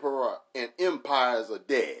emperor and empires are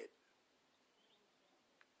dead,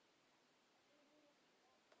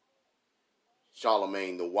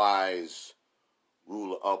 Charlemagne, the wise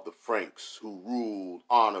ruler of the Franks, who ruled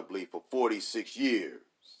honorably for 46 years,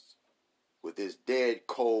 with his dead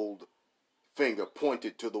cold finger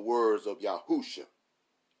pointed to the words of Yahusha,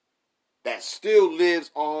 that still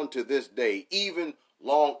lives on to this day, even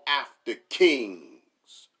long after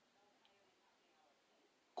kings,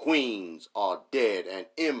 queens are dead and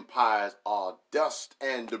empires are dust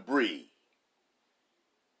and debris.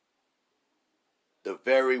 The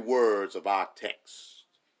very words of our text.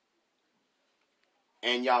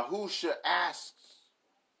 And Yahusha asks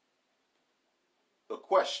the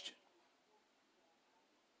question,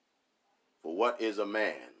 for what is a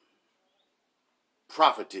man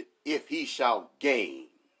profited if he shall gain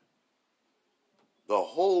the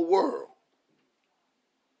whole world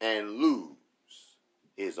and lose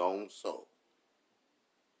his own soul?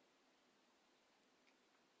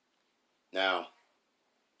 Now,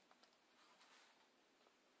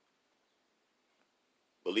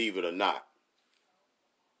 believe it or not,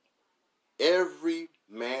 every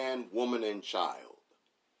man, woman, and child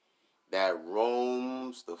that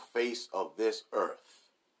roams the face of this earth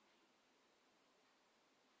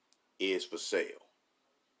is for sale.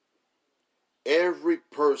 Every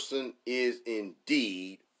person is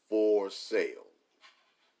indeed for sale.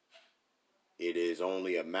 It is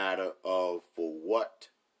only a matter of for what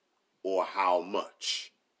or how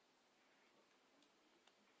much.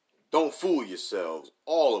 Don't fool yourselves.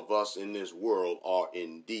 All of us in this world are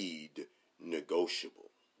indeed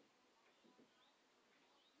negotiable.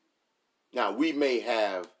 Now, we may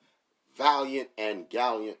have valiant and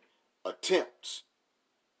gallant attempts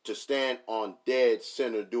to stand on dead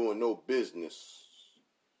center doing no business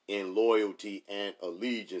in loyalty and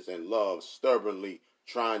allegiance and love, stubbornly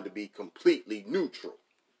trying to be completely neutral.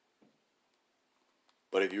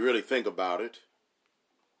 But if you really think about it,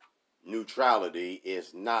 neutrality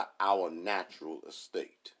is not our natural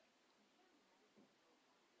estate.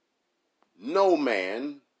 No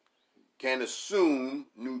man can assume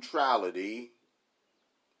neutrality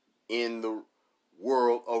in the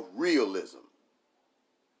world of realism.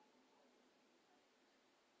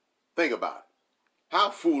 Think about it.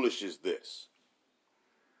 How foolish is this?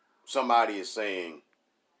 Somebody is saying,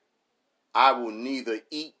 I will neither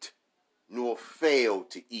eat nor fail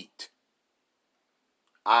to eat.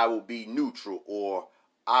 I will be neutral, or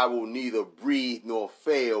I will neither breathe nor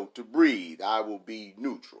fail to breathe. I will be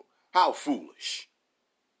neutral. How foolish.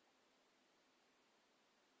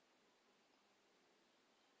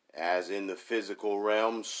 As in the physical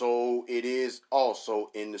realm, so it is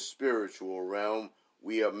also in the spiritual realm.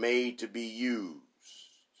 We are made to be used.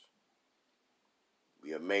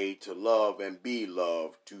 We are made to love and be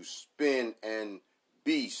loved, to spin and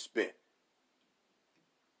be spent.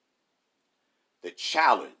 The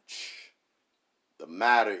challenge, the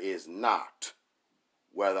matter is not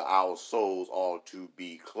whether our souls are to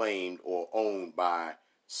be claimed or owned by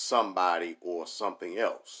somebody or something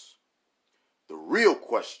else. The real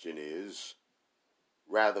question is,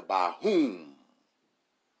 rather, by whom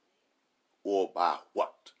or by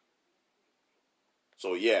what?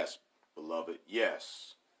 So yes, beloved,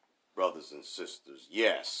 yes, brothers and sisters,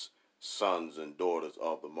 yes, sons and daughters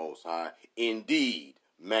of the Most High, indeed,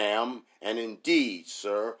 ma'am, and indeed,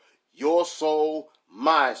 sir, your soul,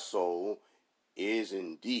 my soul, is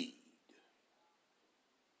indeed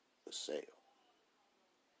for sale.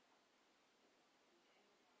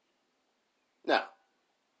 Now,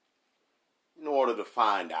 in order to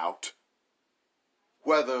find out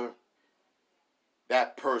whether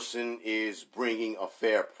that person is bringing a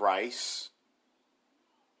fair price,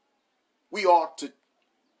 we ought to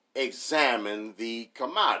examine the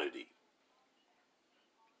commodity.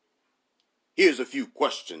 Here's a few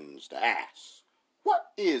questions to ask. What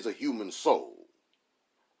is a human soul?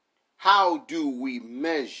 How do we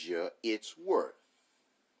measure its worth?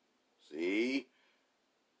 See,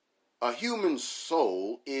 a human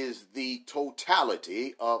soul is the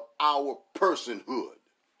totality of our personhood.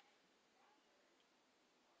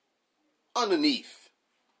 Underneath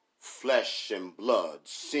flesh and blood,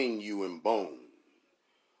 sinew and bone,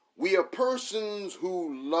 we are persons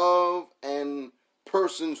who love and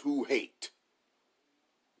persons who hate.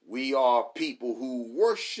 We are people who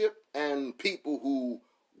worship and people who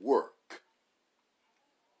work.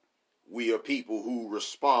 We are people who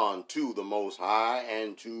respond to the Most High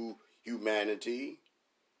and to humanity.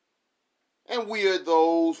 And we are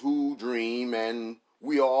those who dream, and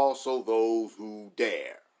we are also those who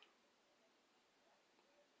dare.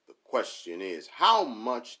 The question is, how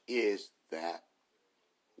much is that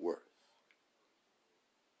worth?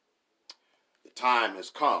 The time has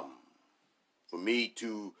come for me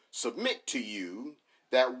to submit to you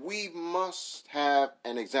that we must have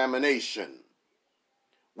an examination.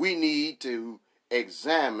 We need to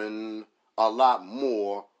examine a lot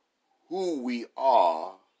more who we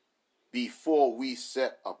are before we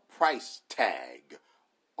set a price tag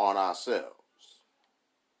on ourselves.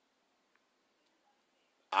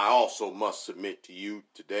 I also must submit to you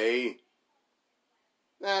today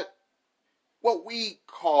that what we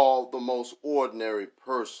call the most ordinary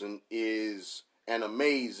person is an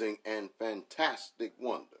amazing and fantastic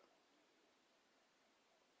wonder.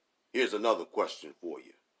 Here's another question for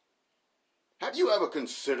you. Have you ever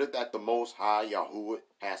considered that the Most High Yahuwah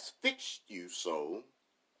has fixed you so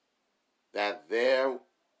that there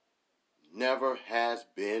never has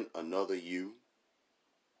been another you?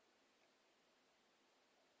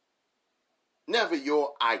 Never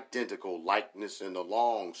your identical likeness in the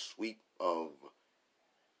long sweep of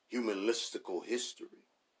human listicle history.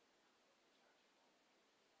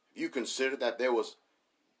 Have you considered that there was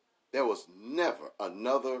never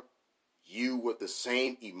another you with the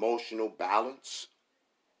same emotional balance,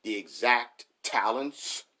 the exact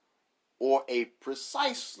talents, or a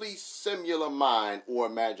precisely similar mind or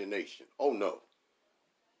imagination? Oh no.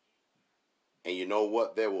 And you know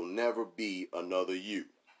what? There will never be another you.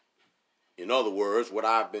 In other words, what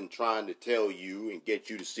I've been trying to tell you and get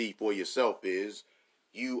you to see for yourself is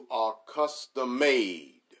you are custom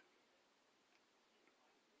made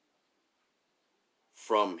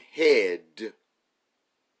from head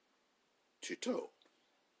to toe.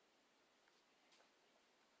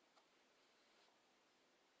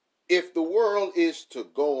 If the world is to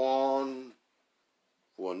go on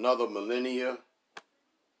for another millennia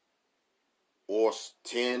or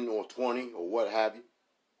 10 or 20 or what have you,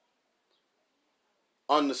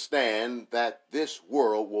 understand that this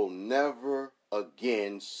world will never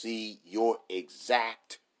again see your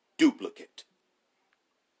exact duplicate.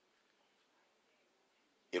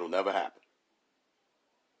 It'll never happen.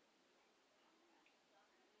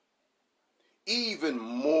 Even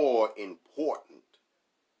more important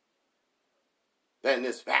than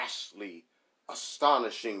this vastly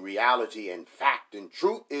astonishing reality and fact and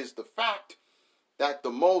truth is the fact that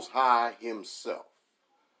the Most High himself,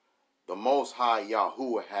 the Most High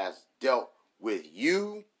Yahuwah, has dealt with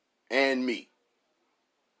you and me.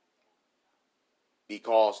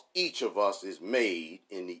 Because each of us is made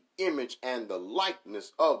in the image and the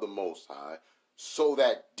likeness of the Most High, so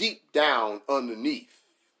that deep down underneath,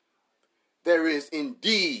 there is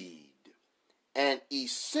indeed an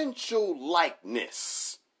essential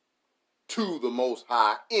likeness to the Most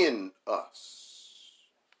High in us.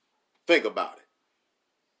 Think about it.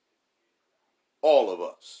 All of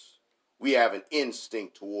us, we have an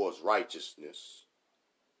instinct towards righteousness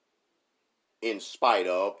in spite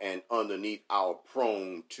of and underneath our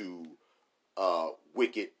prone to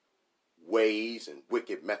wicked ways and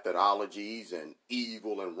wicked methodologies and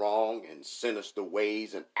evil and wrong and sinister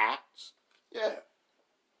ways and acts. Yeah.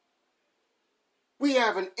 We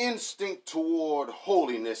have an instinct toward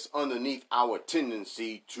holiness underneath our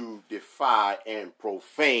tendency to defy and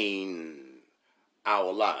profane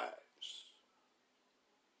our lives.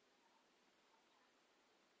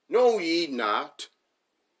 Know ye not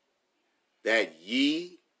that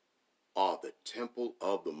ye are the temple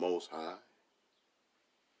of the Most High,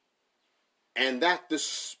 and that the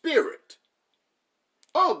Spirit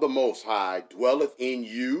of the Most High dwelleth in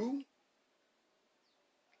you?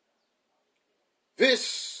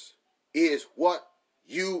 This is what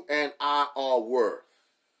you and I are worth.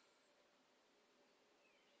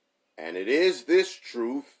 And it is this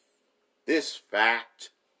truth, this fact,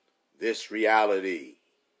 this reality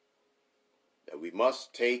that we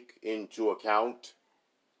must take into account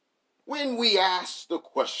when we ask the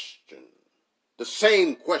question, the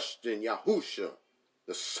same question Yahusha,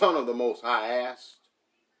 the Son of the Most High, asked,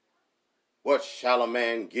 what shall a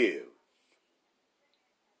man give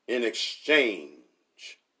in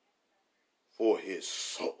exchange for his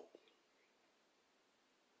soul?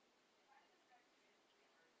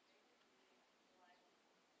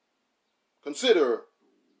 Consider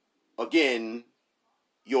again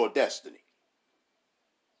your destiny.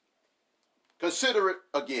 Consider it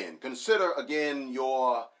again. Consider again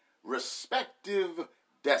your respective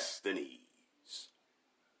destinies.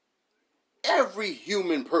 Every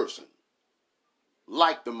human person,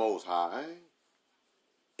 like the Most High,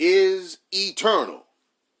 is eternal.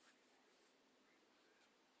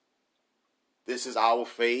 This is our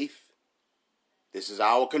faith. This is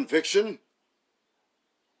our conviction.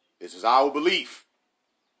 This is our belief.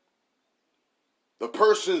 The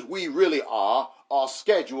persons we really are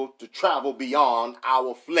scheduled to travel beyond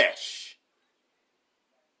our flesh.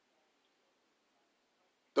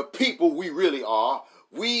 The people we really are,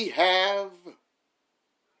 we have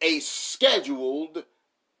a scheduled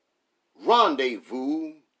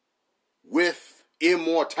rendezvous with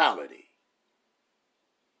immortality.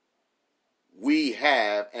 We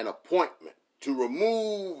have an appointment to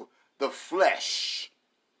remove the flesh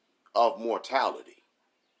of mortality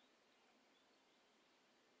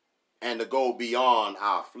and to go beyond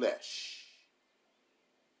our flesh,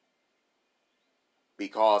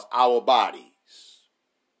 because our bodies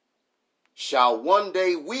shall one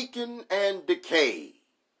day weaken and decay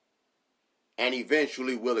and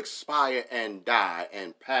eventually will expire and die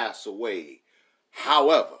and pass away.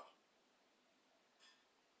 However,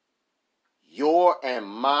 your and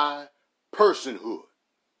my personhood,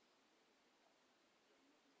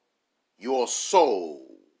 your soul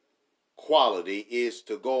quality is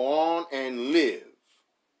to go on and live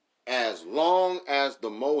as long as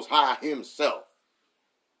the Most High himself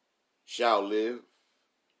shall live.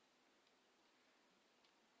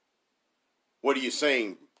 What are you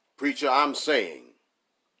saying, preacher? I'm saying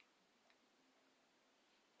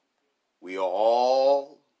we are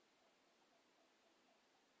all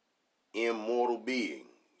immortal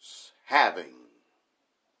beings having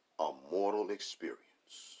a mortal experience.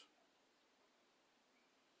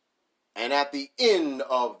 And at the end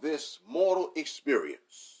of this mortal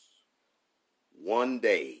experience, one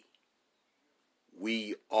day,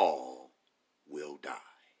 we all will die.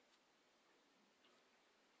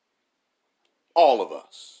 All of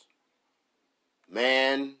us.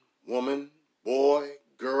 Man, woman, boy,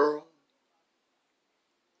 girl.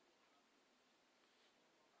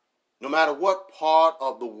 No matter what part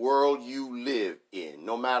of the world you live in,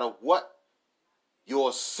 no matter what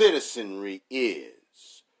your citizenry is,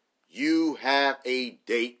 you have a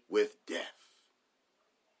date with death.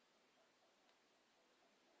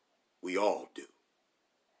 We all do.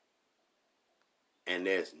 And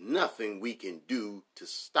there's nothing we can do to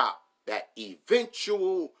stop that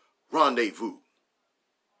eventual rendezvous.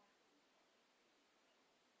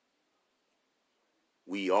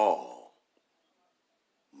 We all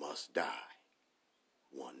must die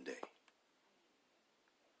one day.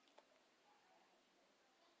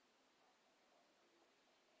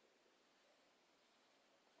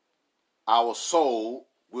 Our soul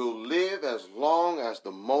will live as long as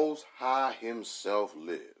the Most High himself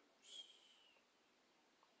lives.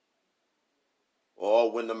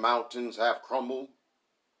 Or when the mountains have crumbled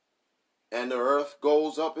and the earth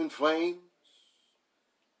goes up in flames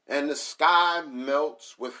and the sky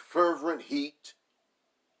melts with fervent heat,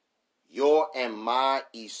 your and my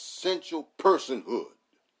essential personhood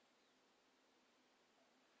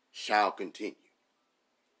shall continue.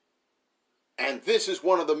 And this is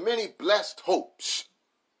one of the many blessed hopes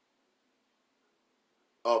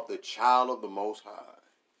of the child of the Most High.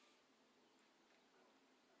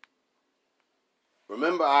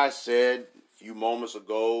 Remember I said a few moments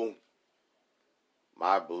ago,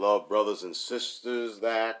 my beloved brothers and sisters,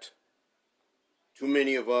 that too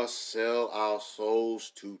many of us sell our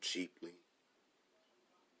souls too cheaply.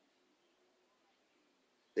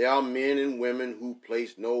 There are men and women who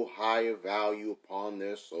place no higher value upon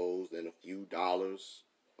their souls than a few dollars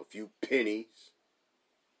a few pennies,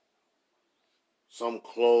 some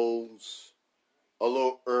clothes, a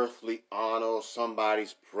little earthly honor, or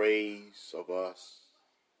somebody's praise of us.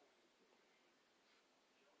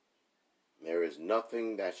 There is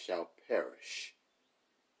nothing that shall perish,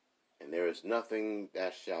 and there is nothing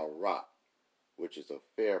that shall rot, which is a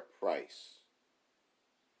fair price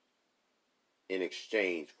in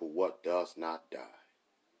exchange for what does not die.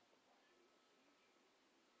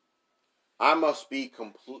 I must be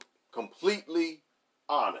completely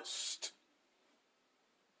honest.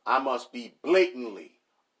 I must be blatantly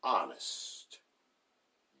honest.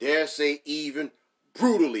 Dare say even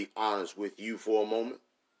brutally honest with you for a moment.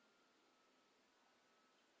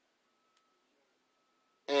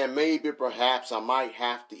 And maybe perhaps I might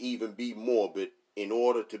have to even be morbid in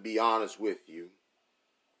order to be honest with you.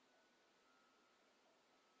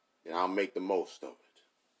 And I'll make the most of it.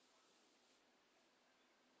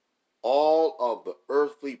 All of the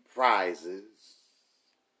earthly prizes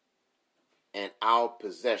and our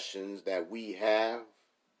possessions that we have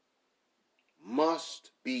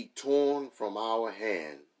must be torn from our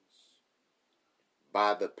hands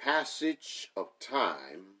by the passage of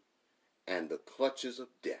time and the clutches of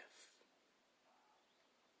death.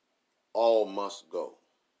 All must go.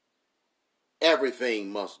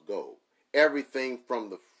 Everything must go. Everything from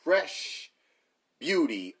the fresh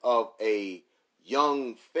beauty of a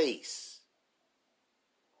young face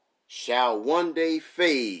shall one day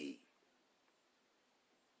fade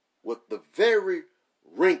with the very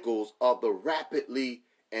wrinkles of the rapidly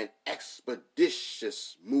and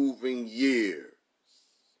expeditious moving years.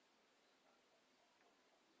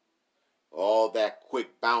 All that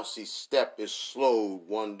quick bouncy step is slowed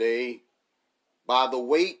one day by the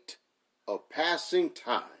weight of passing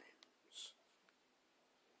times.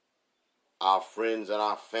 Our friends and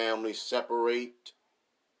our family separate.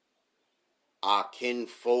 Our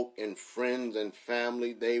kinfolk and friends and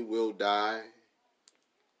family, they will die.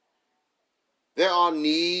 There are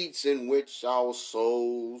needs in which our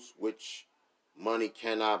souls, which money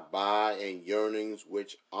cannot buy, and yearnings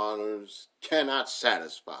which honors cannot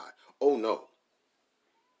satisfy. Oh no.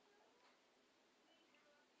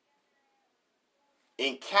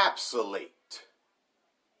 Encapsulate,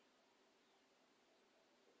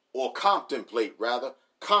 or contemplate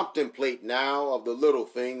now of the little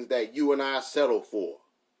things that you and I settle for.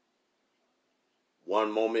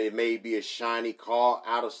 One moment it may be a shiny car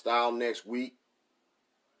out of style next week,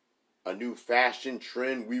 a new fashion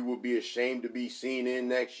trend we will be ashamed to be seen in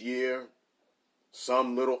next year,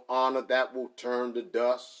 some little honor that will turn to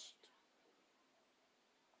dust.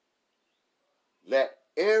 Let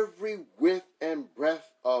every width and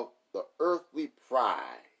breadth of the earthly prize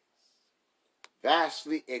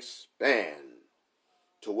vastly expand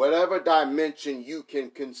to whatever dimension you can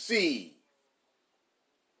conceive,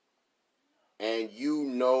 and you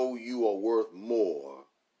know you are worth more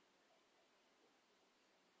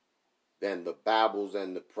than the baubles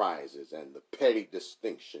and the prizes and the petty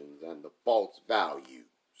distinctions and the false values.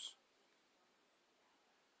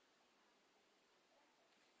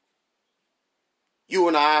 You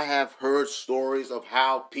and I have heard stories of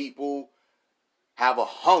how people have a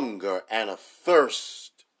hunger and a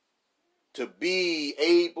thirst to be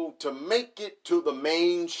able to make it to the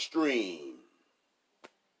mainstream.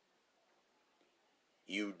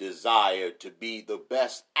 You desire to be the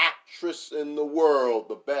best actress in the world,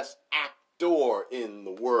 the best actor in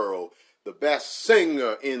the world, the best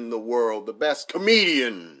singer in the world, the best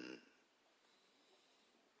comedian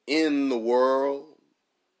in the world.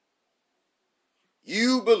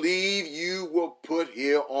 You believe you were put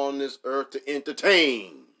here on this earth to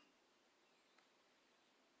entertain.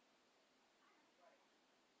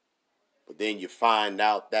 But then you find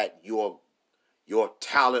out that your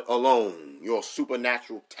talent alone, your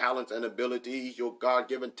supernatural talents and abilities, your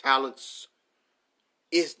God-given talents,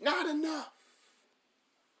 is not enough.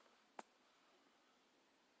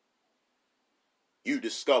 You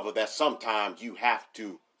discover that sometimes you have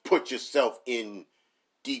to put yourself in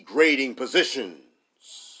degrading positions.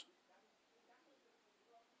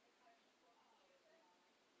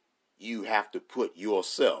 You have to put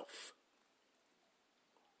yourself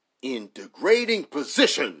in degrading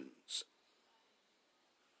positions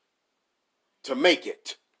to make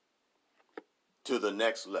it to the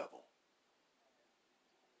next level.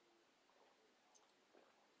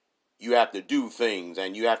 You have to do things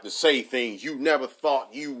and you have to say things you never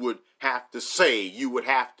thought you would have to say, you would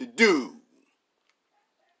have to do,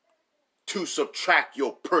 to subtract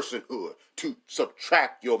your personhood, to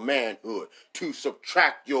subtract your manhood, to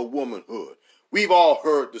subtract your womanhood. We've all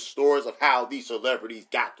heard the stories of how these celebrities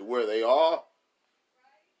got to where they are.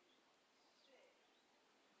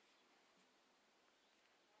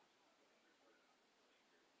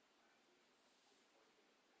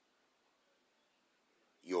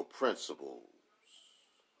 your principles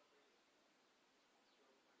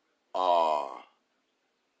are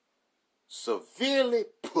severely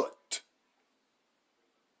put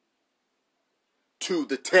to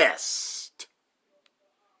the test.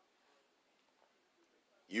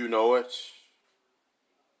 You know it.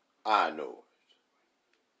 I know it.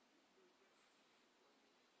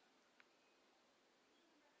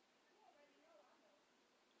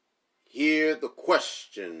 Hear the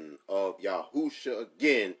question of Yahusha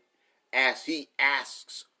again as he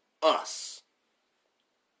asks us,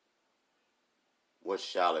 what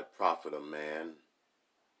shall it profit a man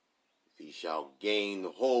if he shall gain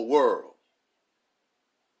the whole world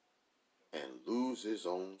and lose his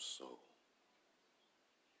own soul?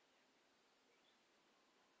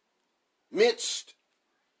 Midst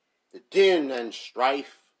the din and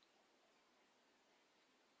strife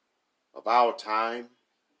of our time,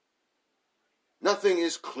 nothing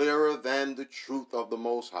is clearer than the truth of the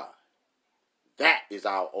Most High. That is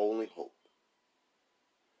our only hope.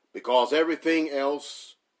 Because everything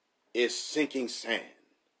else is sinking sand.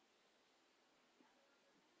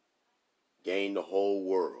 Gain the whole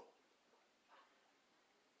world.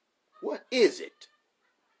 What is it?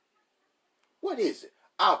 What is it?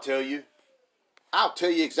 I'll tell you. I'll tell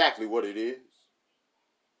you exactly what it is.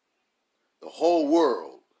 The whole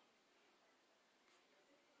world,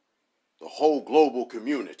 the whole global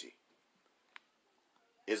community,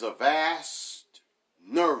 is a vast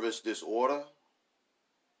nervous disorder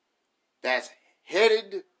that's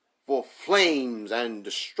headed for flames and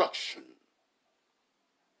destruction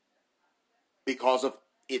because of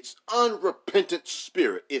its unrepentant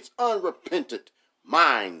spirit, its unrepentant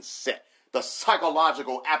mindset, the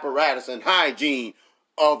psychological apparatus and hygiene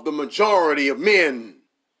of the majority of men.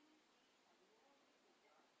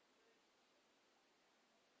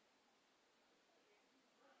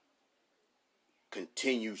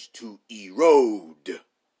 Continues to erode. The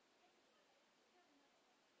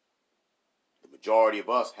majority of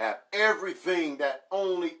us have everything that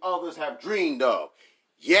only others have dreamed of,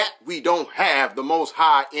 yet we don't have the Most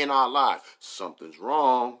High in our lives. Something's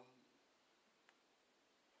wrong.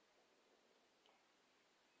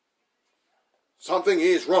 Something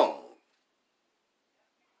is wrong.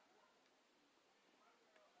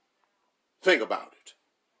 Think about it.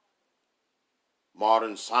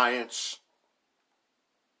 Modern science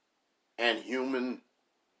and human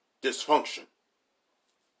dysfunction,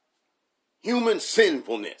 human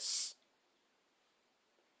sinfulness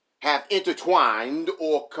have intertwined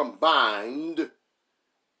or combined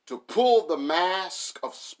to pull the mask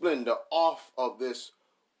of splendor off of this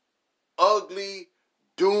ugly,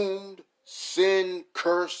 doomed,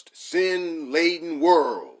 sin-cursed, sin-laden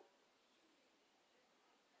world.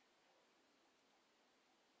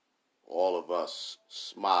 All of us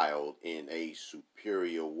smiled in a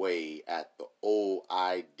superior way at the old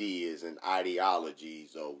ideas and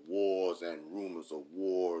ideologies of wars and rumors of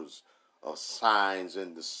wars, of signs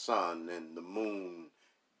in the sun and the moon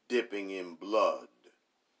dipping in blood,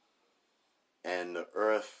 and the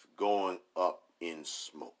earth going up in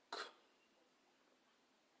smoke.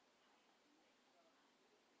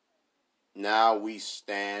 Now we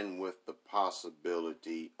stand with the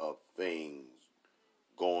possibility of things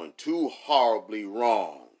going too horribly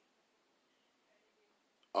wrong.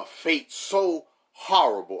 A fate so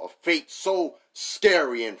horrible, a fate so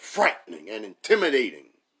scary and frightening and intimidating,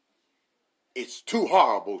 it's too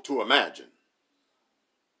horrible to imagine.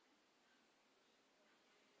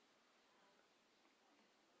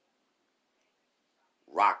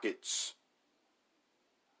 Rockets,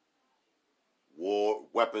 war,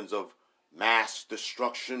 weapons of mass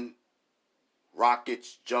destruction,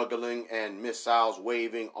 rockets juggling and missiles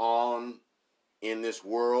waving on in this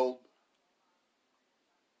world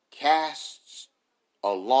casts a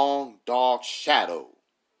long, dark shadow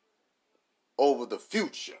over the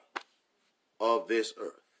future of this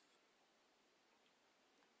earth.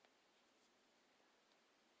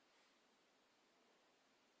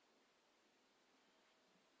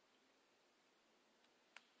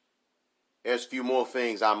 There's a few more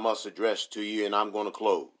things I must address to you, and I'm going to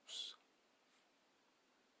close.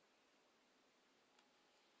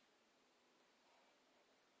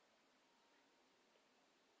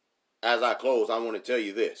 As I close, I want to tell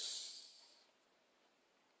you this.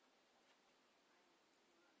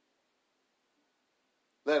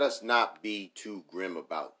 Let us not be too grim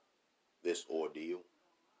about this ordeal.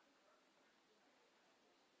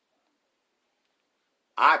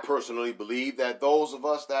 I personally believe that those of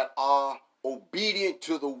us that are obedient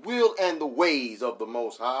to the will and the ways of the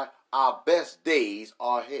Most High, our best days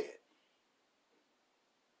are ahead.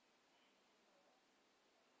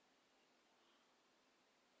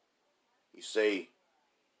 You say,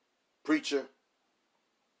 preacher,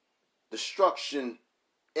 destruction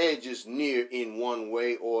edges near in one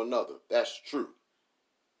way or another. That's true.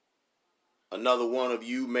 Another one of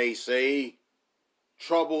you may say,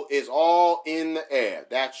 trouble is all in the air.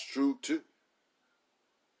 That's true too.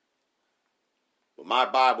 But my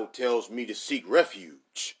Bible tells me to seek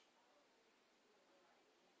refuge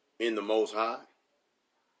in the Most High.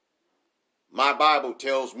 My Bible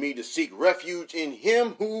tells me to seek refuge in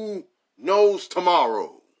Him who knows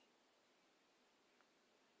tomorrow.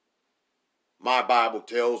 My Bible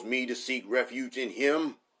tells me to seek refuge in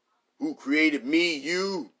Him who created me,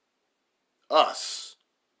 you, us,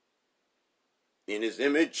 in His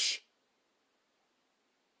image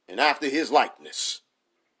and after His likeness.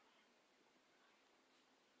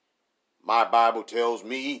 My Bible tells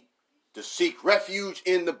me to seek refuge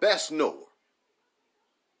in the best knower,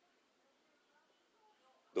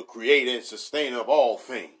 the creator and sustainer of all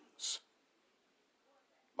things.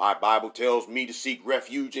 My Bible tells me to seek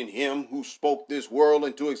refuge in Him who spoke this world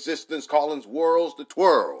into existence, calling worlds to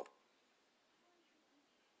twirl.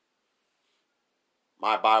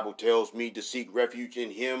 My Bible tells me to seek refuge in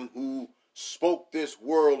Him who spoke this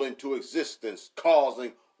world into existence,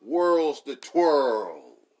 causing worlds to twirl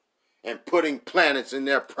and putting planets in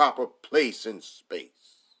their proper place in space.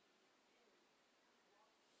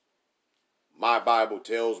 My Bible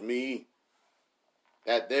tells me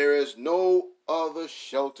that there is no other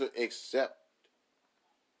shelter except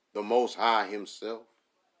the Most High Himself.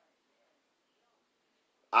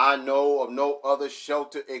 I know of no other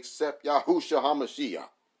shelter except Yahushua HaMashiach,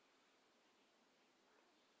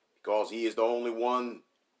 because He is the only one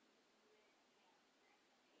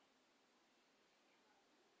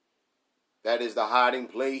that is the hiding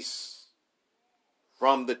place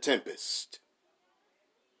from the tempest.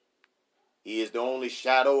 He is the only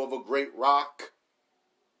shadow of a great rock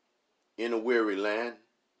in a weary land.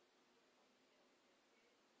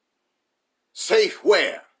 Safe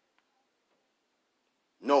where?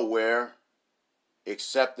 Nowhere,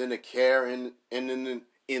 except in the care and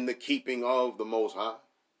in the keeping of the Most High.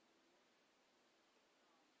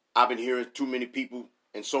 I've been hearing too many people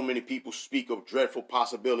and so many people speak of dreadful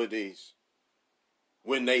possibilities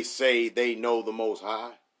when they say they know the Most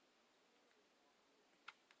High.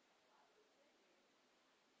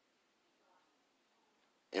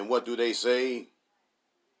 And what do they say?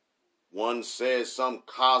 One says some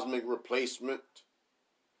cosmic replacement,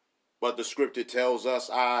 but the scripture tells us,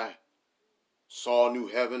 I saw a new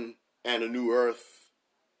heaven and a new earth,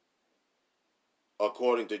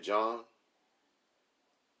 according to John.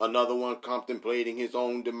 Another one, contemplating his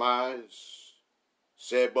own demise,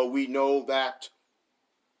 said, but we know that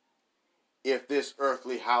if this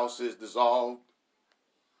earthly house is dissolved,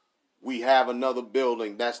 we have another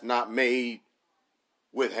building that's not made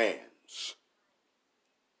with hands,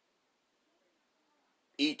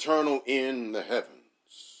 eternal in the heavens.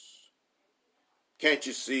 Can't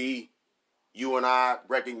you see, you and I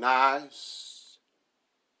recognize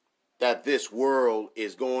that this world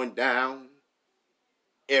is going down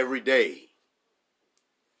every day.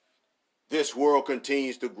 This world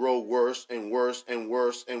continues to grow worse and worse and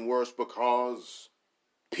worse and worse because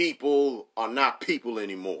people are not people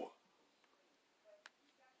anymore.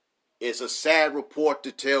 It's a sad report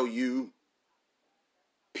to tell you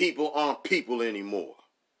people aren't people anymore.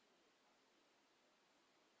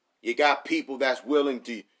 You got people that's willing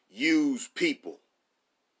to use people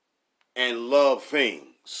and love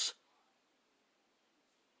things.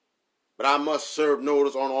 But I must serve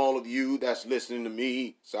notice on all of you that's listening to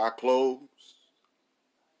me, so I close,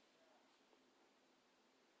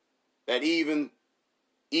 that even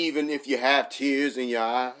if you have tears in your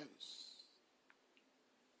eyes,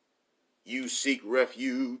 you seek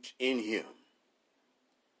refuge in Him.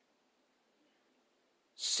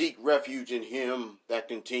 Seek refuge in Him that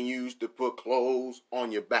continues to put clothes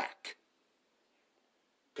on your back.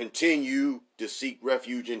 Continue to seek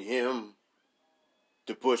refuge in Him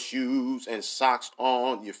to put shoes and socks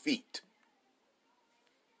on your feet.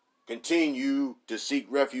 Continue to seek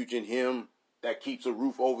refuge in Him that keeps a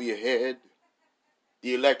roof over your head,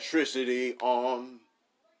 the electricity on,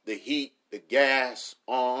 the heat, the gas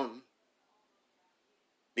on,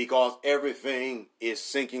 because everything is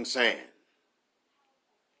sinking sand.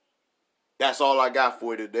 That's all I got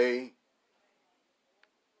for you today.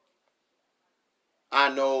 I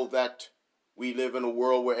know that we live in a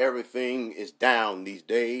world where everything is down these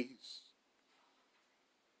days.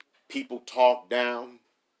 People talk down.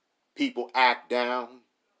 People act down.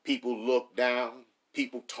 People look down.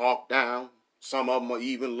 People talk down. Some of them are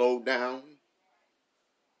even low down.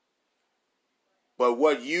 But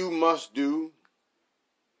what you must do,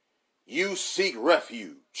 You seek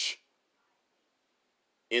refuge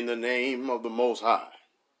in the name of the Most High.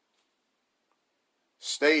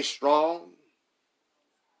 Stay strong.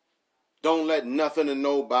 Don't let nothing and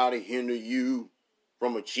nobody hinder you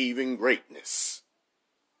from achieving greatness.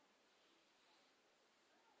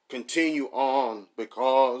 Continue on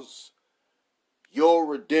because your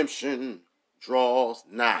redemption draws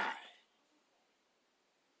nigh.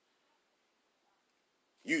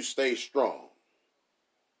 You stay strong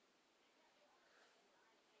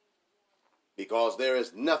because there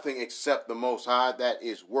is nothing except the Most High that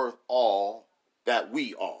is worth all that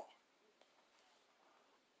we are.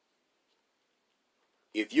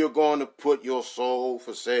 If you're going to put your soul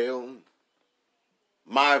for sale,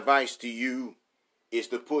 my advice to you is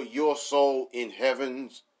to put your soul in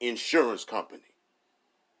heaven's insurance company.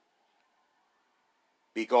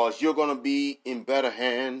 Because you're going to be in better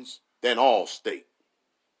hands than Allstate.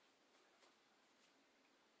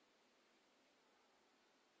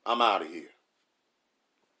 I'm out of here.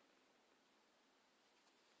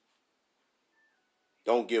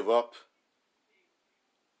 Don't give up.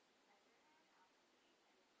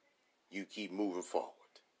 You keep moving forward.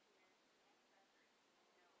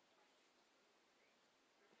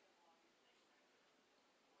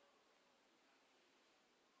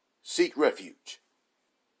 Seek refuge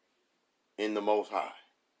in the Most High.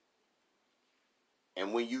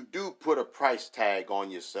 And when you do put a price tag on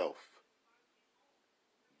yourself,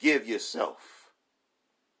 give yourself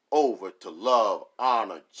over to love,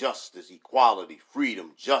 honor, justice, equality,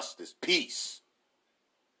 freedom, justice, peace.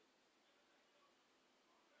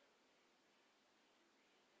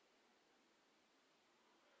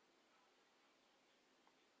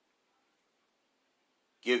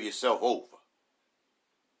 Give yourself over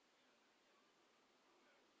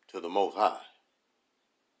to the Most High.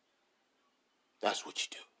 That's what you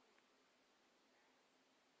do.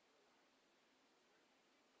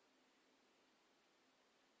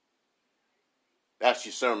 That's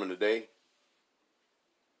your sermon today.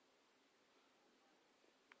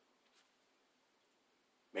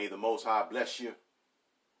 May the Most High bless you.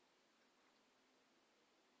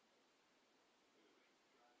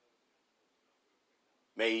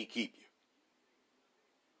 May He keep you.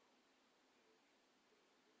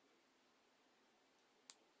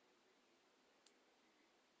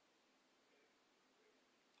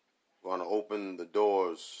 We're going to open the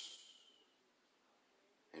doors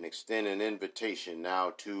and extend an invitation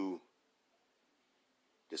now to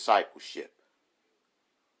discipleship.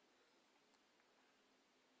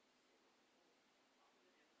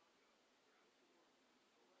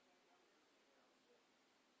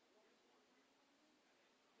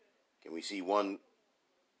 Can we see one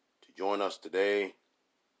to join us today?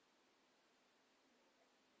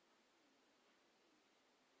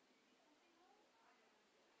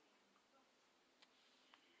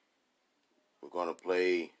 We're going to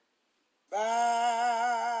play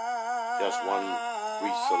just one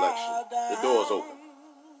brief selection. The door's open.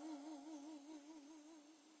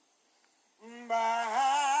 Bow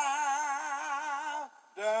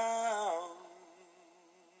down,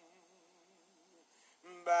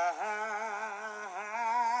 bow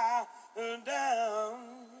down.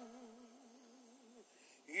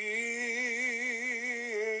 If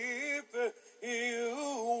you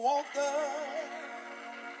want the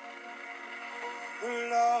Lord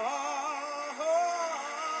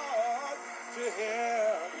to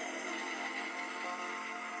help,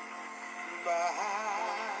 bow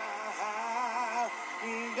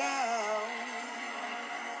down.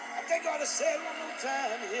 I think I ought to say it one more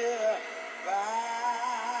time here. Bow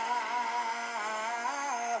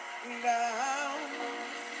down,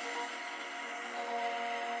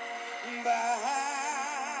 bow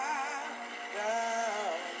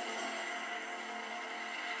down,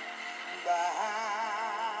 bow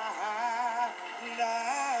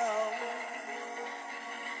down.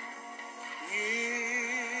 If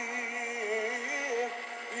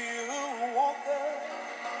you want the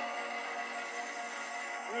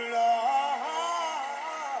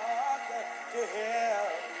Lord to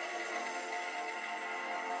help,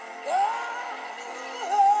 bow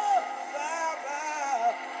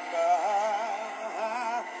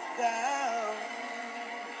down.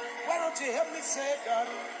 Why don't you help me say it,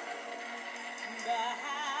 darling? Bow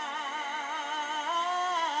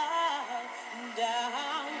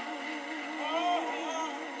down.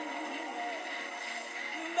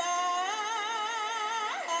 Bow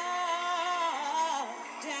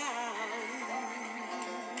down.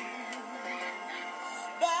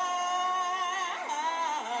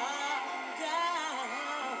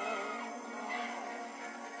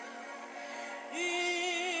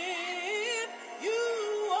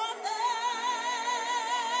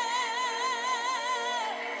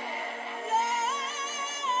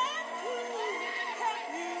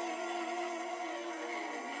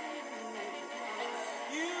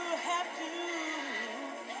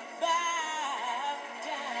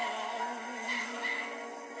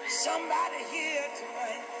 somebody here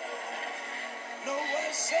tonight know what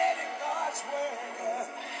is said in God's word.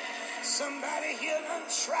 Somebody here done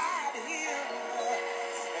tried here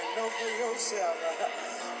and know for yourself.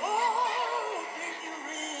 Oh, did you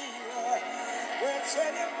read where it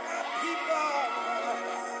said if my people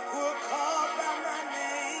who are called by my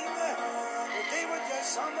name, if they would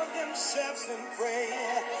just humble themselves and pray,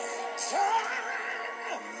 turn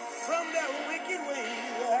from their wicked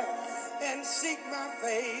ways and seek my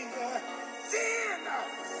face, then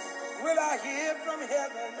will I hear from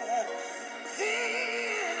heaven, then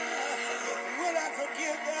will I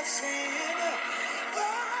forgive their sin,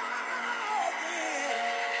 oh,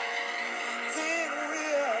 then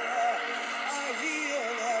will I heal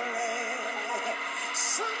their land.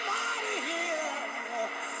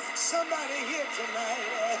 Somebody here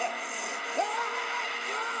tonight,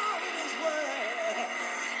 God in his word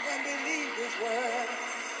and believe his word.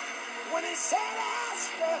 When he said,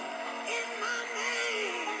 ask in my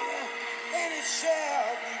name, and it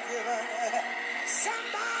shall be given.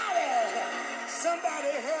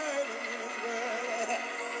 Somebody heard him in his word.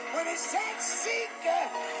 When he said, seek,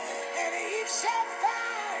 and he shall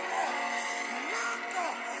find.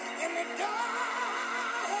 Knock, and the door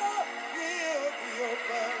will be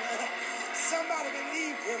open. Somebody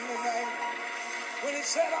believed him tonight. When he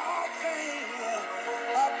said, all things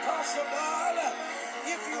are possible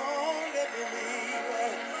if you only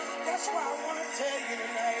believe. That's why I want to tell you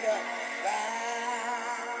tonight, bow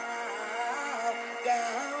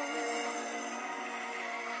down,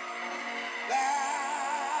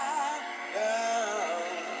 bow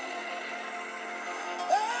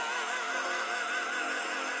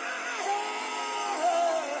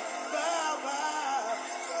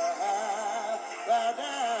bow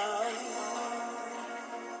down.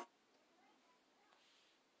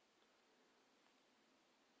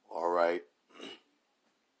 All right.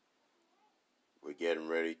 We're getting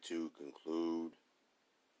ready to conclude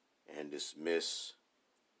and dismiss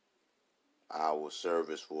our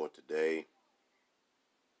service for today.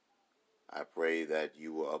 I pray that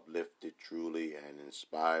you were uplifted truly and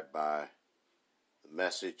inspired by the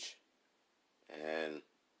message and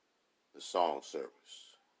the song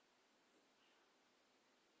service.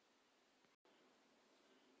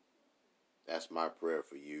 That's my prayer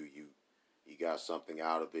for you. You got something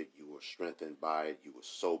out of it. You were strengthened by it. You were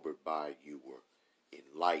sobered by it. You were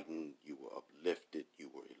enlightened. You were uplifted. You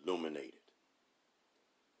were illuminated.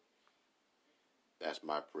 That's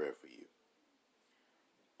my prayer for you.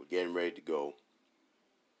 We're getting ready to go.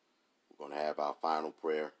 We're going to have our final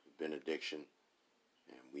prayer, benediction,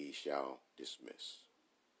 and we shall dismiss.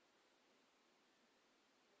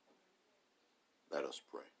 Let us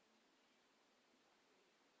pray.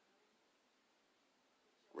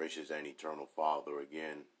 Gracious and eternal Father,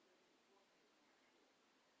 again,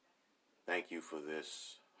 thank you for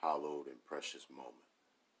this hallowed and precious moment.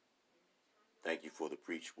 Thank you for the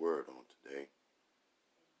preached word on today.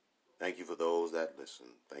 Thank you for those that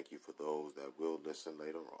listen. Thank you for those that will listen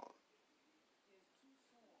later on.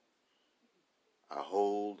 I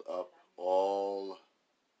hold up all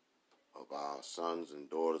of our sons and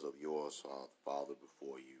daughters of yours, Father,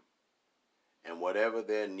 before you. And whatever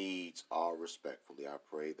their needs are respectfully, I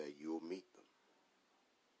pray that you'll meet them.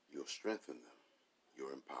 You'll strengthen them.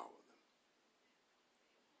 You'll empower them.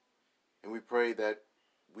 And we pray that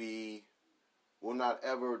we will not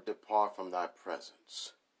ever depart from thy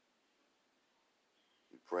presence.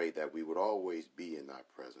 We pray that we would always be in thy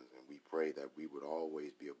presence, and we pray that we would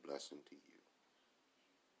always be a blessing to you.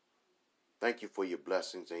 Thank you for your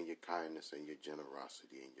blessings and your kindness and your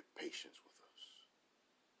generosity and your patience with us.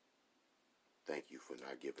 Thank you for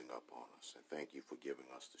not giving up on us, and thank you for giving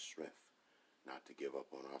us the strength not to give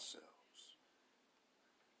up on ourselves.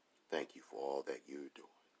 Thank you for all that you're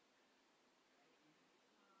doing.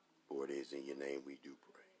 For it is in your name we do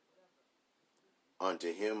pray.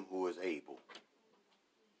 Unto him who is able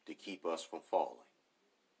to keep us from falling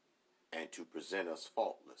and to present us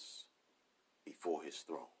faultless before his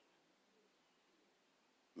throne.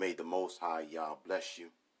 May the Most High Yah bless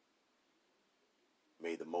you.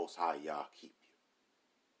 May the Most High Yah keep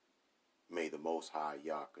you. May the Most High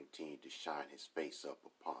Yah continue to shine his face up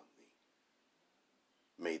upon thee.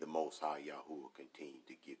 May the Most High Yahuwah continue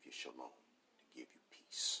to give you shalom, to give you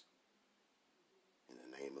peace. In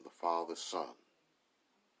the name of the Father, Son,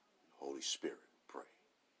 and Holy Spirit, pray.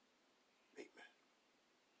 Amen.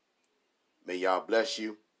 May Yah bless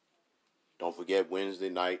you. Don't forget Wednesday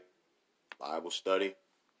night Bible study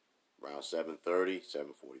around 7:30,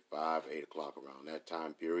 7:45, 8 o'clock, around that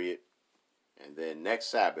time period. And then next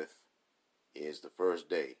Sabbath is the first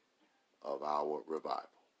day of our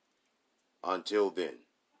revival. Until then,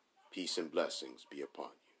 Peace and blessings be upon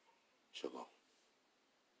you. Shalom.